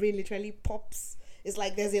how my brain literally pops. It's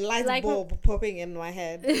like there's a light Like- bulb popping in my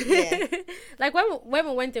head. Yeah. like when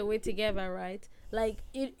we went away together, right? Like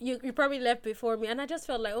you probably left before me, and I just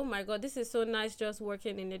felt like, oh my god, this is so nice, just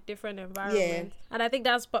working in a different environment. And I think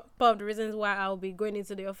that's part of the reasons why I'll be going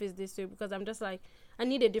into the office this week, because I'm just like, I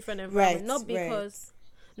need a different environment,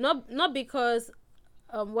 not because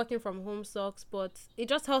working from home sucks, but it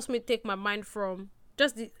just helps me take my mind from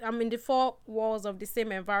I'm in the four walls of the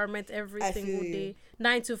same environment every I single feel you. day,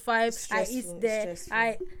 9 to 5. I eat there.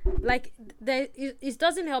 It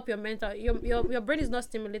doesn't help your mental. Your brain is not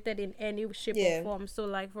stimulated in any shape or form. So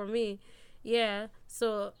like for me, yeah.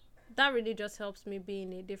 So that really just helps me be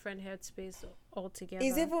in a different headspace altogether.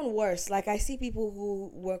 It's even worse. Like I see people who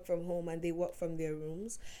work from home and they work from their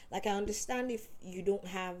rooms. Like I understand if you don't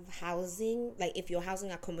have housing, like if your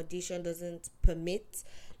housing accommodation doesn't permit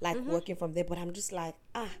like working from there, but I'm just like,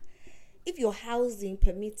 if your housing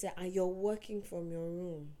permits it and you're working from your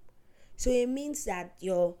room, so it means that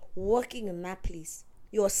you're working in that place,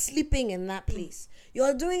 you're sleeping in that place,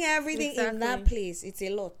 you're doing everything in that place. It's a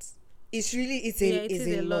lot. It's really it's a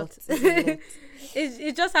lot. It's a lot.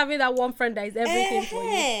 It's just having that one friend that is everything for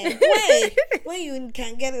you. Wait, when you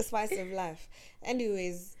can get a spice of life.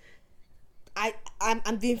 Anyways,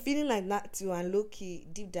 I'm been feeling like that too, and low key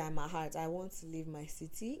deep down in my heart, I want to leave my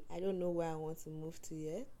city. I don't know where I want to move to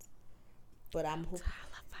yet, but I'm hoping.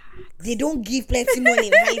 They don't give plenty money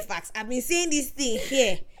in Halifax. I've been saying this thing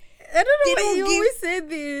here. I don't know They why don't you give- always say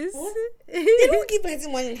this. What? They don't give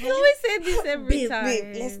plenty money in You Halifax. always say this every time.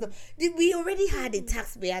 Babe, let's not. We already had a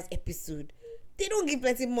taxpayers episode. They don't give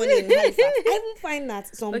plenty money in Halifax. I even find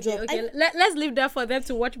that some job. Okay. Let's leave that for them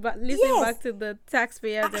to watch listen Yes. back to the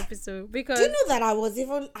taxpayers episode, because Do you know that I was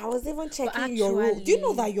even checking your role? Do you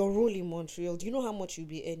know actually- that your role in Montreal? Do you know how much you'll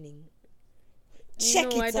be earning? Check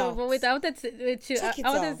no, it I don't. out. But wait, I wanted to Check it I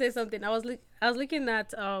wanted out. to say something. I was looking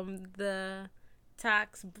at the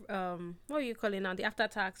tax what are you calling now, the after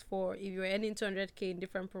tax for if you're earning 200k in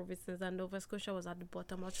different provinces, and Nova Scotia was at the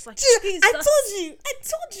bottom. I was just like, I Jesus.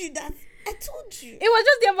 told you that. I told you. It was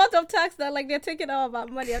just the amount of tax that like they're taking out of our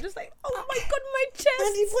money. I'm just like, oh my god, my chest.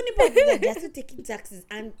 And the funny part is that they're still taking taxes,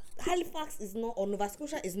 and Halifax is not, or Nova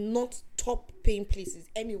Scotia is not top paying places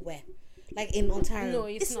anywhere. Like in Ontario. No,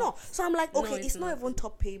 it's not. So I'm like, No, okay, it's it's not not. even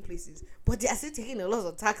top paying places, but they are still taking a lot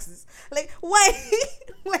of taxes. Like, why?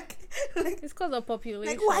 like, It's because of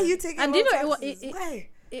population. why are you taking and a you lot know of taxes? Why?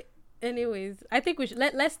 Anyways, I think we should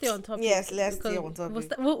let's stay on topic. Yes, let's stay because on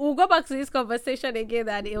topic. We'll go back to this conversation again,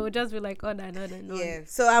 and it will just be like on and on and on. Yeah.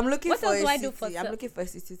 So I'm looking What for else a do I city. do for I'm self- looking for a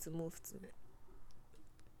city to move to.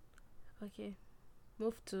 Okay,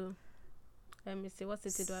 move to. Let me see. What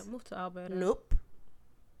city do I move to? Alberta. Nope.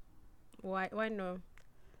 Why? Why no?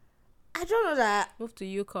 I don't know that. Move to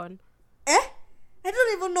Yukon. I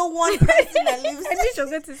don't even know one person that lives. I knew she was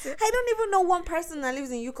going to say. I don't even know one person that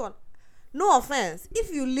lives in Yukon. No offense.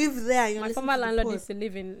 If you live there, and you're My listening former to the landlord pod, used to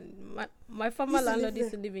live in my former Used to live landlord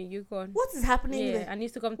used to there. live in Yukon. what is happening Yeah, there? and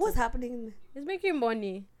used to come What's to. happening there? It's making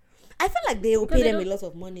money. I feel like they will Because pay they them a don't- lot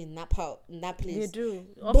of money in that part, in that place. They do,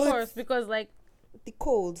 of But- course, because like The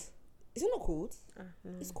cold. Is it not cold?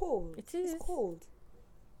 no. It's cold. It is. It's cold.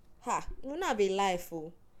 Ha! You'll not be life,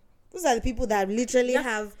 oh. Those are the people that literally Yes.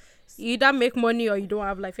 have. You either make money or you don't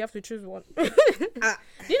have life. You have to choose one. Ah.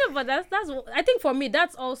 You know, but I think for me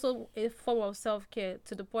that's also a form of self-care,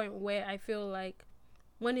 to the point where I feel like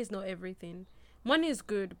money is not everything. Money is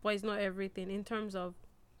good, but it's not everything. In terms of,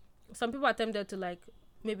 some people are tempted to like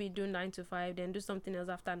maybe do 9 to 5, then do something else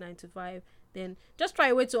after 9 to 5, then just try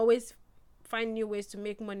a way to always find new ways to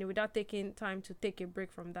make money without taking time to take a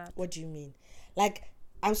break from that. What do you mean? Like,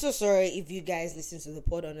 I'm so sorry if you guys listen to the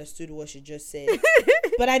pod understood what she just said.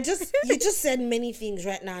 But you just said many things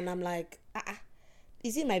right now, and I'm like,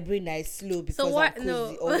 is it my brain that is slow because I'm cozy?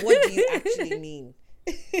 No. Or what do you actually mean?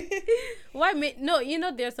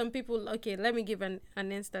 No, there are some people. Okay, let me give an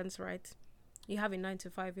instance, right? You have a 9 to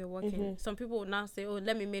 5, you're working. Some people will now say, oh,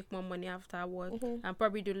 let me make more money after work, and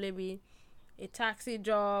probably do maybe a taxi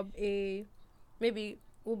job, maybe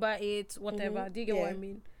Uber Eats, whatever. Do you get what I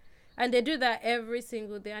mean? And they do that every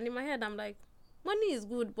single day. And in my head, I'm like, money is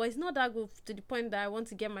good, but it's not that good to the point that I want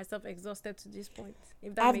to get myself exhausted to this point.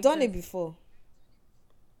 If that I've done sense. it before,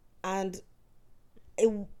 and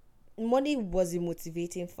money was a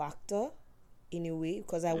motivating factor in a way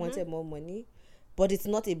because I wanted more money, but it's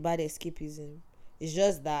not a bad escapism. It's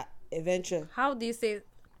just that eventually. Why do you say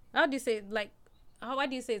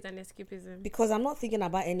it's an escapism? Because I'm not thinking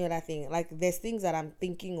about any other thing. Like, there's things that I'm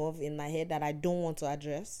thinking of in my head that I don't want to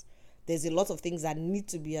address. There's a lot of things that need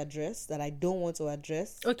to be addressed that I don't want to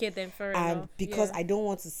address. Okay, then fair enough. And because I don't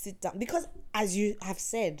want to sit down. Because, as you have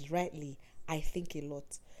said rightly, I think a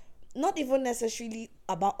lot. Not even necessarily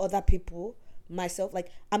about other people, myself.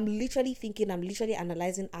 Like, I'm literally thinking, I'm literally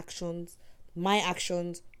analyzing actions, my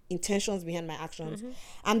actions, intentions behind my actions.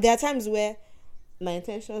 And there are times where my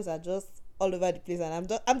intentions are just all over the place, and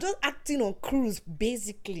I'm just acting on cruise,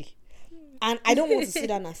 basically. And I don't want to sit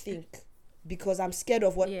down and think because I'm scared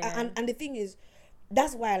of what. And the thing is,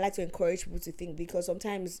 that's why I like to encourage people to think, because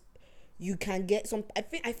sometimes you can get some.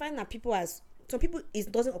 I find that some people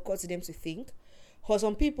it doesn't occur to them to think. For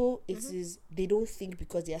some people, it is they don't think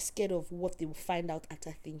because they are scared of what they will find out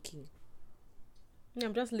after thinking.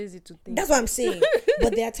 I'm just lazy to think. That's what I'm saying.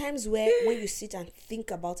 But there are times where when you sit and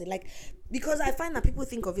think about it, like, because I find that people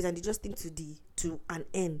think of it and they just think to an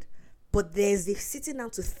end. But there's the sitting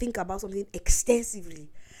down to think about something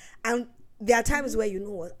extensively. And there are times where, you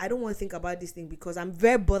know what, I don't want to think about this thing because I'm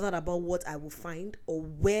very bothered about what I will find or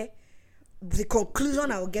where the conclusion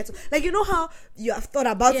I will get to. Like, you know how you have thought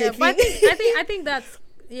about it. But I think that's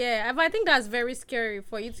but I think that's very scary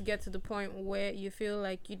for you to get to the point where you feel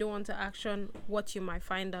like you don't want to action what you might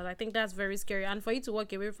find out. I think that's very scary, and for you to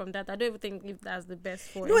walk away from that, I don't even think if that's the best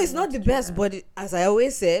for you. No, it's not the best, but as I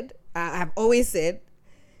always said, I've always said,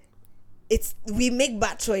 we make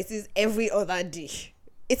bad choices every other day.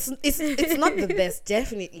 It's not the best,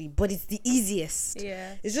 definitely, but it's the easiest.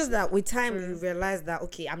 Yeah. It's just that with time you realize that,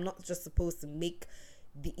 okay, I'm not just supposed to make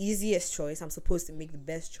the easiest choice, I'm supposed to make the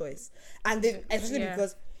best choice. And then especially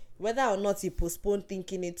because whether or not you postpone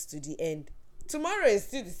thinking it to the end, tomorrow is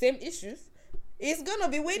still the same issues. It's gonna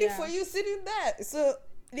be waiting for you sitting there. So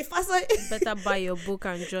the faster better buy your book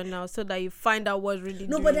and journal so that you find out what's really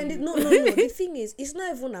no, doing but then the thing is, it's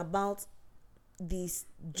not even about this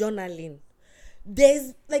journaling.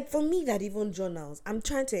 There's, like, for me, that even journals, I'm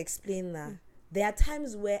trying to explain that there are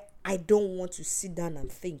times where I don't want to sit down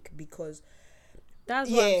and think because that's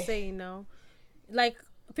what I'm saying now. Like,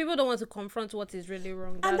 people don't want to confront what is really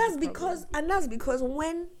wrong. That's because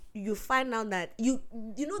when you find out that you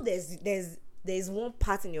know there's one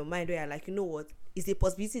part in your mind where you're like, you know what, it's a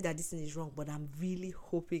possibility that this thing is wrong, but I'm really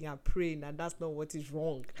hoping and praying that that's not what is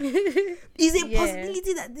wrong. It's a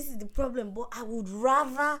possibility that this is the problem, but I would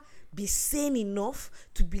rather be sane enough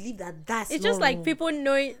to believe that that's it's not just like wrong. People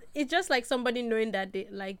knowing, it's just like somebody knowing that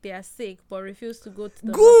they are sick but refuse to go to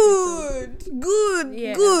the hospital.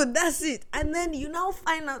 Good, that's it. And then you now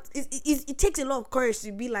find out it takes a lot of courage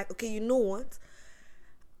to be like, okay, you know what,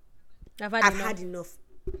 I've had enough.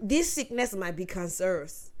 This sickness might be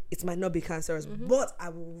cancerous, it might not be cancerous, but I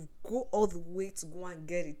will go all the way to go and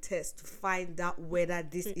get a test to find out whether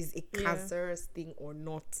this is a cancerous thing or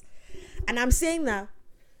not. And I'm saying that,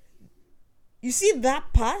 you see,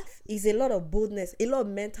 that path is a lot of boldness, a lot of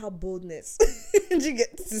mental boldness. You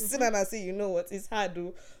get to sit down and say, you know what, it's hard,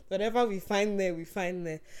 though. Whatever we find there, we find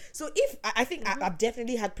there. So if I think I've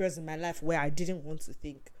definitely had periods in my life where I didn't want to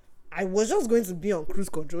think. I was just going to be on cruise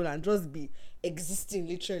control and just be existing,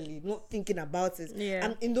 literally, not thinking about it. Yeah.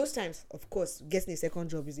 And in those times, of course, getting a second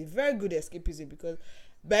job is a very good escapism because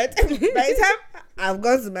by the time I've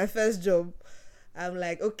gone to my first job, I'm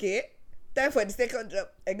like, okay, time for the second job.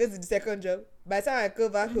 I go to the second job. By the time I go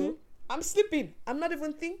back home, I'm sleeping. I'm not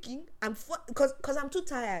even thinking. Because I'm too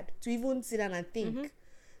tired to even sit down and think.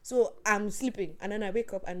 So I'm sleeping, and then I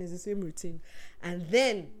wake up and it's the same routine. And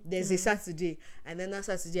then there's a Saturday, and then that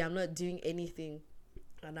Saturday I'm not doing anything.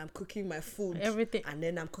 and I'm cooking my food. Everything. And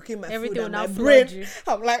then I'm cooking my Everything food will and now my flood brain. you.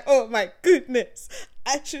 I'm like, oh my goodness,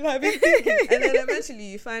 I should have been thinking. And then eventually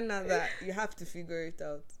you find out that you have to figure it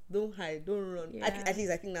out. Don't hide, don't run. Yeah. At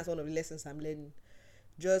least I think that's one of the lessons I'm learning.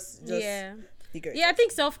 Just Yeah. figure it Yeah, I out.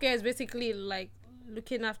 think self-care is basically like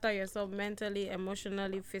looking after yourself mentally,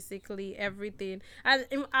 emotionally, physically, everything. And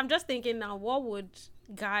I'm just thinking now, what would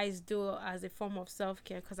guys do as a form of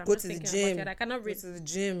self-care? Because I'm Go just to the thinking gym. about it. I cannot Go read. to the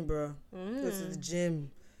gym, bro. Go to the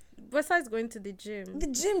gym. Besides going to the gym. The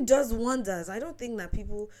gym does wonders. I don't think that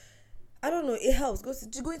people, I don't know, it helps.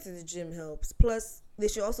 Going to the gym helps. Plus, they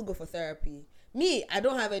should also go for therapy. Me, I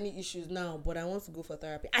don't have any issues now, but I want to go for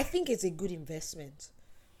therapy. I think it's a good investment.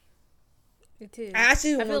 It is. I I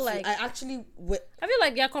feel feel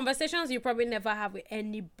like there are conversations you probably never have with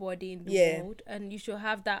anybody in the world, and you should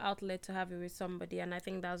have that outlet to have it with somebody. And I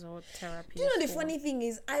think that's what therapy. Do you know is the for. funny thing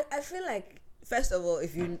is, I feel like, first of all,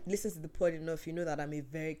 if you listen to the pod enough, you know that I'm a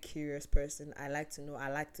very curious person. I like to know. I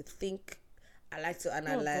like to think. I like to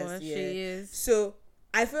analyze. Oh gosh, yeah. she is. So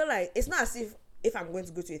I feel like it's not as if I'm going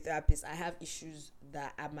to go to a therapist, I have issues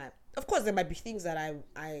that I might. Of course, there might be things that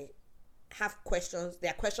I have questions. There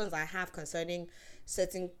are questions I have concerning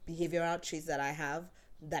certain behavioral traits that I have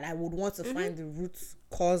that I would want to find the root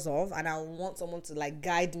cause of, and I would want someone to like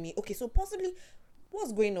guide me. Okay, so possibly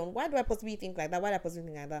what's going on? Why do I possibly think like that? Why do I possibly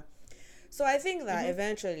think like that? So I think that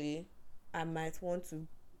eventually I might want to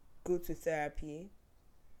go to therapy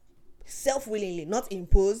self-willingly, not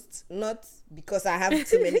imposed, not because I have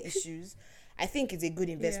too many issues. I think it's a good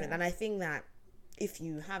investment, and I think that if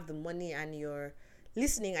you have the money and you're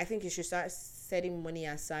listening, I think you should start setting money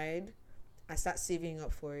aside and start saving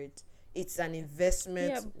up for it. It's an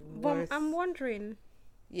investment. Yeah, but I'm wondering,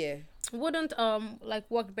 wouldn't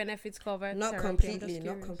like work benefits cover not therapy?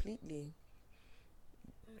 completely.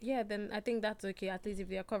 Yeah, then I think that's okay. At least if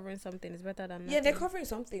they are covering something, it's better than nothing. Yeah, they're covering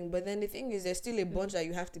something, but then the thing is, there's still a bunch that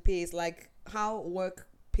you have to pay. It's like how work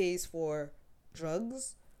pays for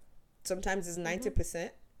drugs. Sometimes it's 90%,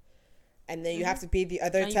 and then you have to pay the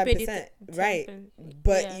other 10%, right?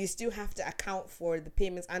 But you still have to account for the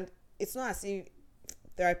payments, and it's not as if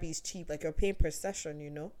therapy is cheap. Like, you're paying per session, you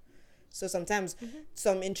know. So sometimes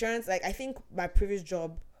some insurance, like I think my previous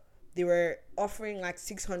job, they were offering like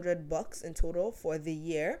 $600 in total for the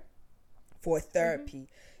year for therapy.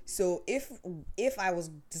 So if I was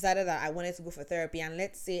decided that I wanted to go for therapy, and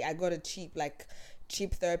let's say I got a cheap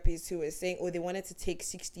therapist who was saying, oh, they wanted to take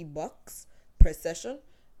 $60 per session,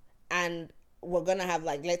 and we're gonna have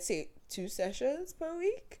like, let's say 2 sessions per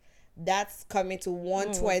week, that's coming to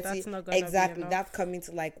 120. That's not gonna exactly be enough. That's coming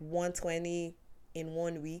to like 120 in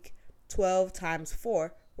 1 week. 12 times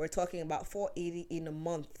 4, we're talking about 480 in a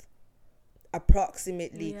month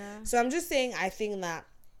approximately. So I'm just saying, I think that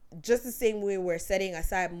just the same way we're setting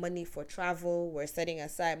aside money for travel, we're setting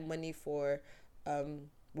aside money for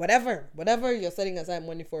whatever you're setting aside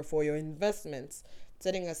money for your investments,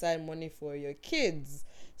 setting aside money for your kids,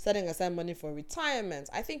 setting aside money for retirement.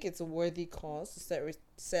 I think it's a worthy cause to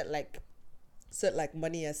set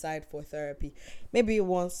money aside for therapy, maybe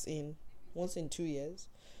once in 2 years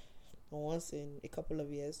or once in a couple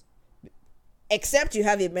of years, except you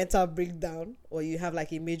have a mental breakdown or you have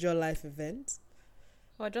like a major life event.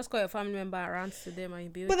 Or just call your family member and rant to them and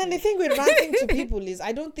you'll be okay. But then the thing with ranting to people is,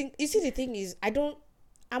 I don't think, you see, the thing is,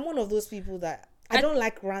 I'm one of those people that I don't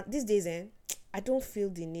like rant these days. I don't feel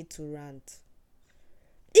the need to rant.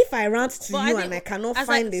 If I rant to you and I cannot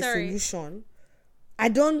find a solution, I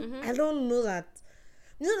don't know that.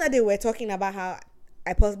 You know that they were talking about how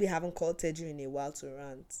I possibly haven't called Teju in a while to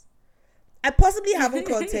rant. I possibly haven't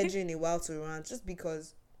called Teju in a while to rant just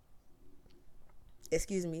because,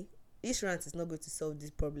 excuse me, this rant is not going to solve this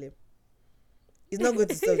problem. It's not going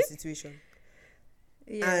to solve the situation.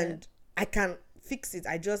 And I can fix it.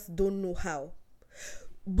 I just don't know how.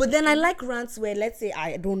 But then I like rants where, let's say,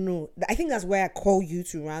 I don't know. I think that's where I call you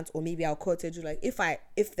to rant, or maybe I'll call Teju. Like,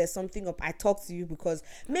 if there's something up, I talk to you because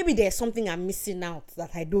maybe there's something I'm missing out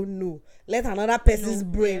that I don't know. Let another person's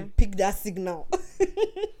brain pick that signal.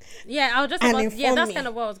 that's kind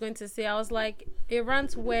of what I was going to say. I was like, a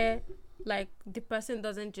rant where like the person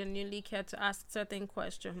doesn't genuinely care to ask certain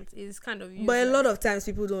questions is kind of useless. But a lot of times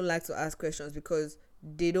people don't like to ask questions because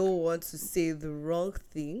they don't want to say the wrong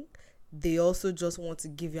thing. They also just want to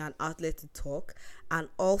give you an outlet to talk. And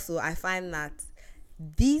also, I find that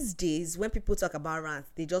these days, when people talk about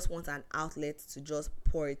rants, they just want an outlet to just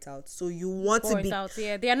pour it out. So you want to be out.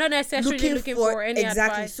 Yeah, they are not necessarily looking for any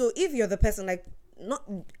advice. So if you're the person, like,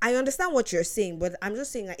 I understand what you're saying, but I'm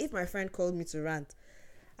just saying that if my friend called me to rant,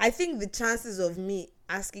 I think the chances of me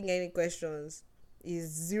asking any questions is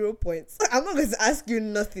 0 points. I'm not going to ask you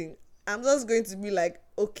nothing. I'm just going to be like,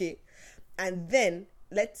 okay. And then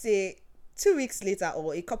let's say 2 weeks later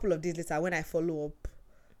or a couple of days later when I follow up.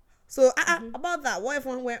 So about that, what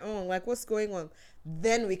everyone went on, like what's going on,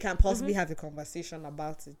 then we can possibly have a conversation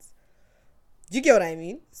about it. Do you get what I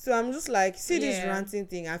mean? So I'm just like, see this ranting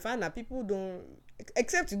thing. I find that people don't,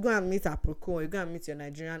 except you go and meet Aproko or you go and meet your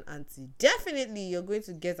Nigerian auntie. Definitely, you're going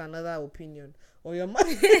to get another opinion, or your mother,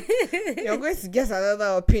 you're going to get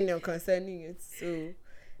another opinion concerning it. So,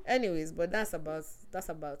 anyways, but that's about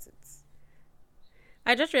it.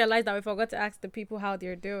 I just realized that we forgot to ask the people how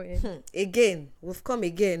they're doing. Again, we've come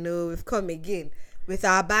again. No, we've come again with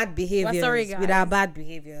our bad behaviors. We're sorry, guys. With our bad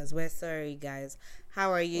behaviors, we're sorry, guys.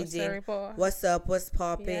 How are you doing? What's up? What's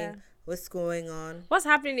popping? Yeah. What's going on? What's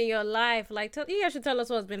happening in your life? Like, you guys should tell us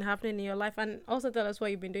what's been happening in your life, and also tell us what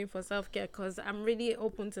you've been doing for self-care, because I'm really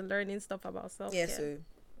open to learning stuff about self-care.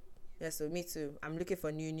 So me too. I'm looking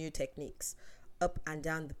for new techniques up and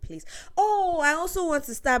down the place. Oh, I also want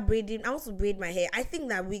to start braiding. I want to braid my hair. I think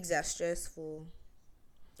that wigs are stressful.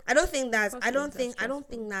 I don't think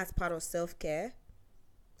that's part of self-care.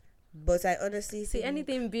 But I honestly see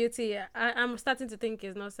anything beauty. I'm starting to think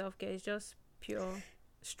it's not self-care. It's just pure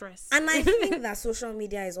stress. And I think that social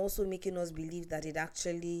media is also making us believe that it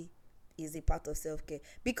actually is a part of self-care,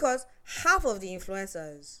 because half of the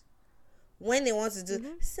influencers, when they want to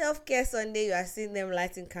do self-care Sunday, you are seeing them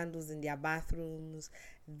lighting candles in their bathrooms.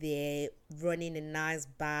 They're running a nice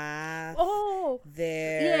bath.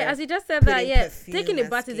 As you just said that, taking a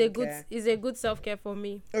bath is a good self-care for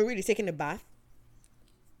me. Oh, really? Taking a bath?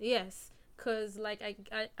 Yes, because like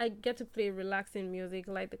I get to play relaxing music,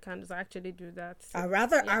 light the candles. I actually do that. So, I'd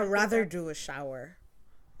rather do a shower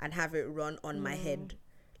and have it run on my head,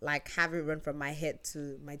 like have it run from my head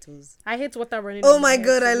to my toes. I hate water running. Oh my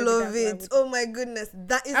god, I love it. Oh my goodness,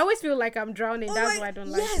 I always feel like I'm drowning. That's why I don't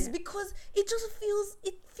like it. Yes, because it just feels.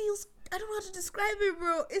 I don't know how to describe it,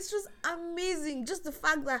 bro. It's just amazing. Just the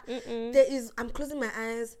fact that I'm closing my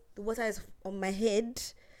eyes, the water is on my head.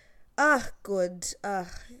 Good.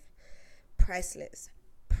 Priceless.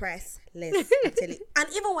 I tell you. And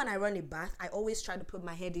even when I run a bath, I always try to put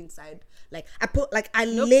my head inside. Like I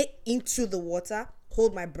lay into the water,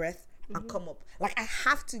 hold my breath, and come up. Like I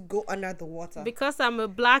have to go under the water. Because I'm a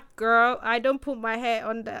black girl, I don't put my hair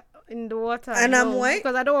in the water. And I'm white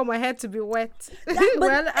because I don't want my hair to be wet.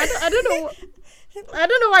 Well, I don't know. I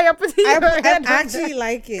don't know why you're putting your head. I actually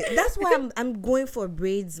like it. That's why I'm going for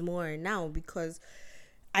braids more now, because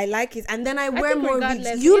I like it, and then I wear more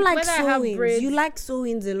wigs. You like sewings. You like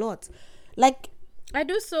sewings a lot. Like I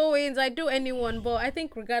do sewings. I do anyone, but I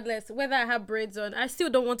think regardless whether I have braids on, I still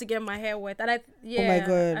don't want to get my hair wet. And oh my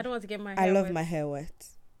god, I don't want to get my hair wet. I love my hair wet.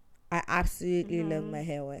 I absolutely love my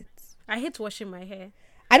hair wet. I hate washing my hair.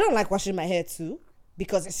 I don't like washing my hair too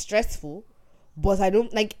because it's stressful. But I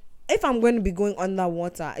don't like, if I'm going to be going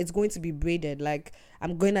underwater, it's going to be braided. Like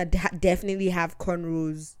I'm going to definitely have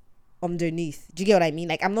cornrows underneath. Do you get what I mean?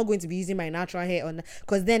 Like I'm not going to be using my natural hair on,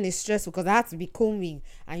 because then it's stressful, because I have to be combing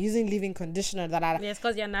and using leave-in conditioner yes,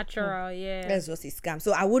 because you're natural. That's just a scam.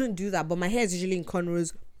 So I wouldn't do that, but my hair is usually in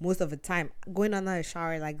cornrows most of the time. Going under a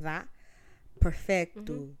shower like that,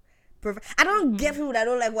 perfecto. Perfect. I don't get people that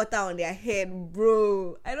don't like water on their head,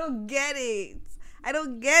 bro. I don't get it.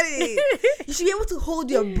 You should be able to hold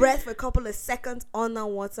your breath for a couple of seconds under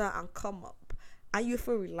water and come up, and you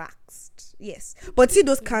feel relaxed. Yes. But see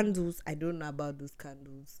those candles, I don't know about those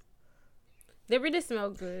candles. They really smell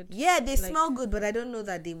good. Yeah, they smell good, but I don't know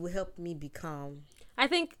that they will help me be calm. I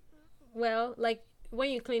think, well, like when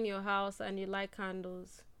you clean your house and you light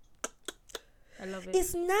candles, I love it.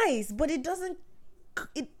 It's nice, but it doesn't,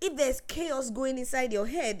 if there's chaos going inside your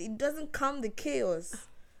head, it doesn't calm the chaos.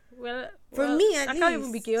 Well, for me I can't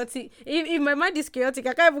even be chaotic. If my mind is chaotic,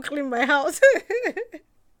 I can't even clean my house.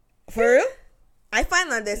 For real? I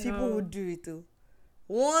find that there's people who do it too.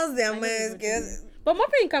 Once their mind is chaotic. But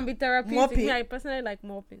mopping can be therapeutic. Yeah, I personally like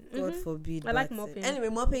mopping. God forbid. I like mopping. Anyway,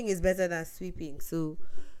 mopping is better than sweeping. So.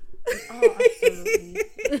 Oh, absolutely.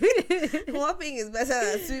 Mopping is better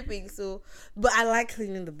than sweeping. So, but I like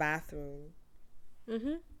cleaning the bathroom.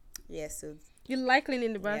 Yeah, so. You like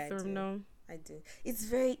cleaning the bathroom? Yeah, no. I do. It's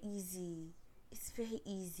very easy. Is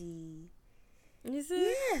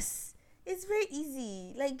it? Yes. It's very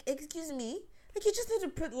easy. Like, excuse me. Like, you just need to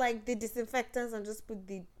put, like, the disinfectants and just put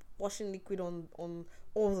the washing liquid on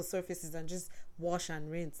all the surfaces and just wash and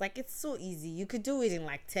rinse. Like, it's so easy. You could do it in,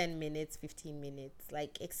 like, 10 minutes, 15 minutes.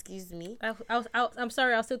 Like, excuse me. I'm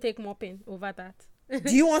sorry. I'll still take mopping over that.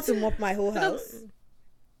 Do you want to mop my whole house?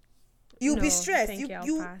 You'll be stressed.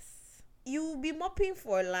 I'll pass. You'll be mopping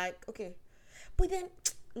for, like, okay. But then,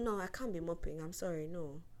 no, I can't be mopping. I'm sorry,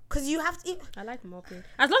 no. Because you have to... I like mopping.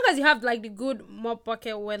 As long as you have like the good mop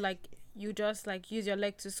bucket where like you just like use your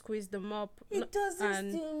leg to squeeze the mop. It does this to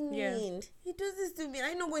me. Yeah. It does this to me.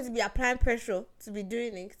 I'm not going to be applying pressure to be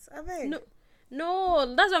doing it. I beg.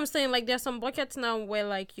 No, that's what I'm saying. Like, there's some buckets now where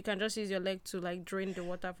like you can just use your leg to like drain the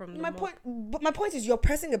water from the mop. But my point is, you're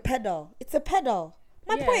pressing a pedal. It's a pedal.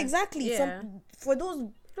 My point exactly. Yeah. For those...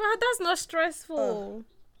 Well, that's not stressful.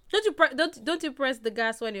 Don't you press the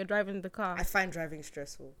gas when you're driving the car? I find driving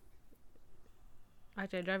stressful.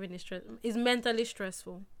 Actually, driving is mentally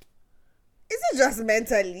stressful. Is it just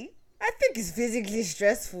mentally? I think it's physically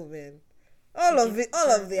stressful, man. All of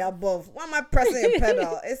the above. Why am I pressing a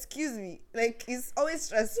pedal? Excuse me. Like, it's always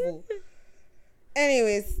stressful.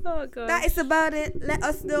 Anyways, oh god, that is about it. Let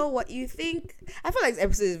us know what you think. I feel like this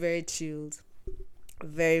episode is very chilled.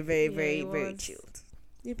 Very, very, very, very chilled.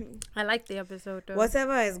 I like the episode though.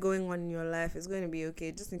 Whatever is going on in your life is going to be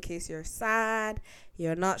okay. Just in case you're sad,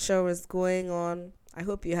 you're not sure what's going on, I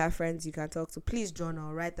hope you have friends you can talk to. Please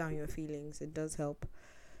journal, write down your feelings. It does help.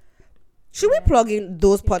 Should we plug in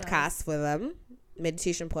those podcasts for them?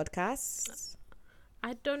 Meditation podcasts?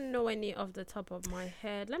 I don't know any off the top of my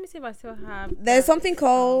head. Let me see if I still have. There's something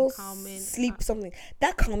called calming Sleep something.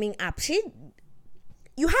 That calming app.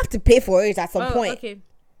 You have to pay for it at some point. Okay.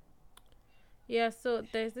 Yeah, so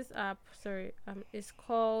there's this app. Sorry, it's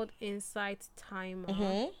called Insight Timer.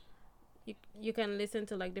 Mm-hmm. You can listen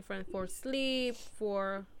to like different for sleep,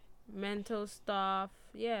 for mental stuff.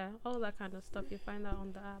 Yeah, all that kind of stuff. You find that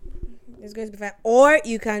on the app. It's going to be fine. Or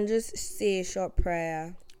you can just say a short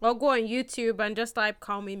prayer. Or go on YouTube and just type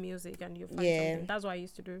calming music and you'll find something. That's what I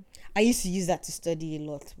used to do. I used to use that to study a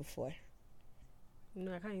lot before.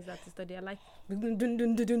 No, I can't use that to study. I like dun, dun,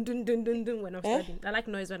 dun, dun, dun, dun, dun, dun, when I'm studying. I like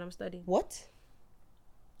noise when I'm studying. What?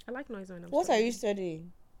 I like noise when I'm What studying. are you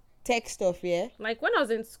studying? Tech stuff, yeah? Like when I was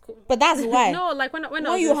in school. But that's why. No, like when I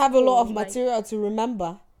was you in have school, a lot of like, material to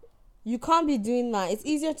remember. You can't be doing that. It's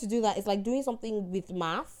easier to do that. It's like doing something with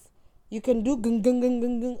math. You can do gung gung gung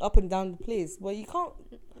gung gung up and down the place, but you can't.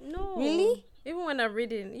 No. Really? Even when I'm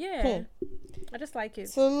reading, yeah. I just like it.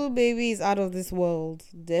 So little baby is out of this world,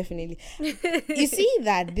 definitely. You see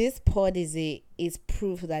that this pod is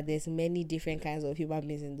proof that there's many different kinds of human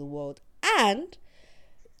beings in the world, and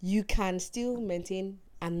you can still maintain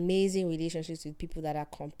amazing relationships with people that are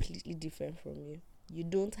completely different from you. You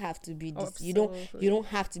don't have to be this. You don't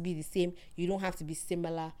have to be the same. You don't have to be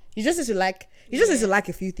similar. You just need to like. You just need to like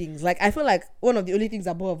a few things. Like, I feel like one of the only things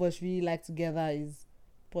that both of us really like together is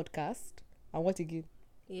podcast. And what again?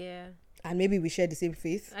 Yeah. And maybe we share the same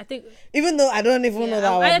faith. I think, even though I don't even know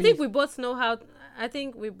that. I think we both know how. I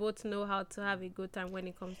think we both know how to have a good time when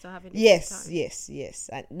it comes to having a good time. Yes.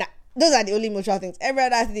 And those are the only mutual things. Every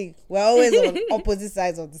other thing, we're always on opposite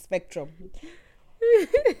sides of the spectrum.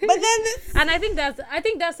 But then, and I think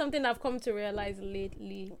that's something I've come to realize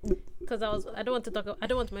lately. Because I don't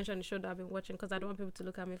want to mention the show that I've been watching because I don't want people to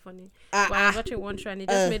look at me funny. But I was watching one show and it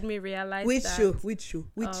just made me realize which that. Which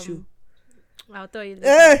show? I'll tell you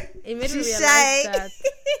later. It made me realize that.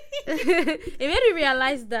 It made me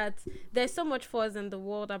realize that there's so much fuss in the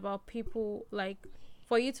world about people, like,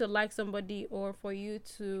 for you to like somebody or for you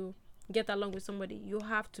to get along with somebody, you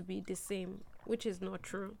have to be the same, which is not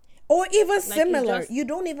true. Or even like similar. You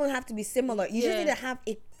don't even have to be similar. You just need to have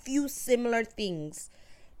a few similar things.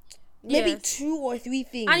 Maybe 2 or 3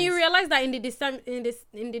 things. And you realize that in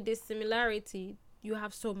the dissimilarity, you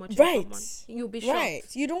have so much in common. You'll be shocked. Right.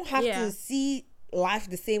 You don't have to see life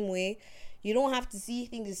the same way. You don't have to see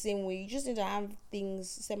things the same way. You just need to have things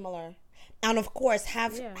similar. And of course,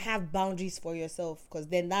 have boundaries for yourself, because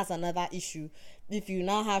then that's another issue. If you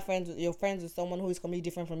now have friends with someone who is completely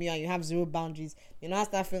different from you and you have 0 boundaries, you now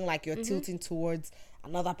start feeling like you're tilting towards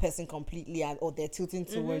another person completely, or they're tilting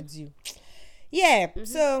towards you. Yeah.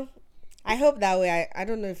 So I hope that way. I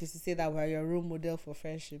don't know if it's to say that we're your role model for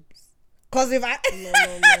friendships. Because if I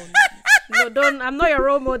no, don't. I'm not your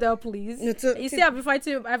role model, please. No, you see, I've been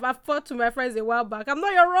fighting. I've fought to my friends a while back. I'm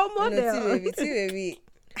not your role model. No, baby.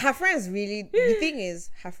 Her friends really. The thing is,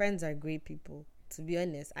 her friends are great people. To be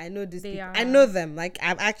honest, I know these people. I know them. Like,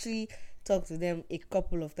 I've actually talked to them a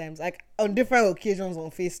couple of times, like on different occasions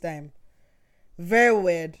on FaceTime. Very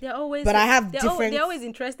weird. They're always. But I have different. They're always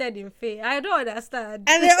interested in Faye. I don't understand.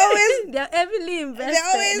 And they're always. They're heavily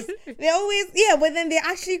invested. They're always. Yeah, but then they're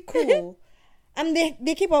actually cool. And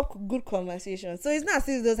they keep up good conversations. So it's not as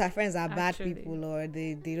if those her friends are bad people or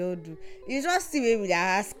they don't do. You just see maybe they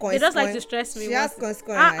ask coins. They just like to stress me. She has coins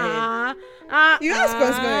in her head. You ask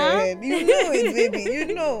coins in her head. You know it, baby.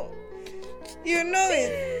 You know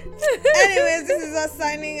it. Anyways, this is us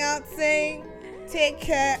signing out saying take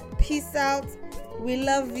care. Peace out. We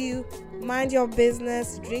love you. mind your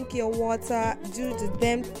business, drink your water, do the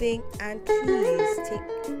damn thing, and please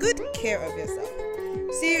take good care of yourself.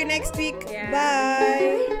 See you next week. Yeah.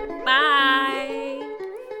 Bye. Bye.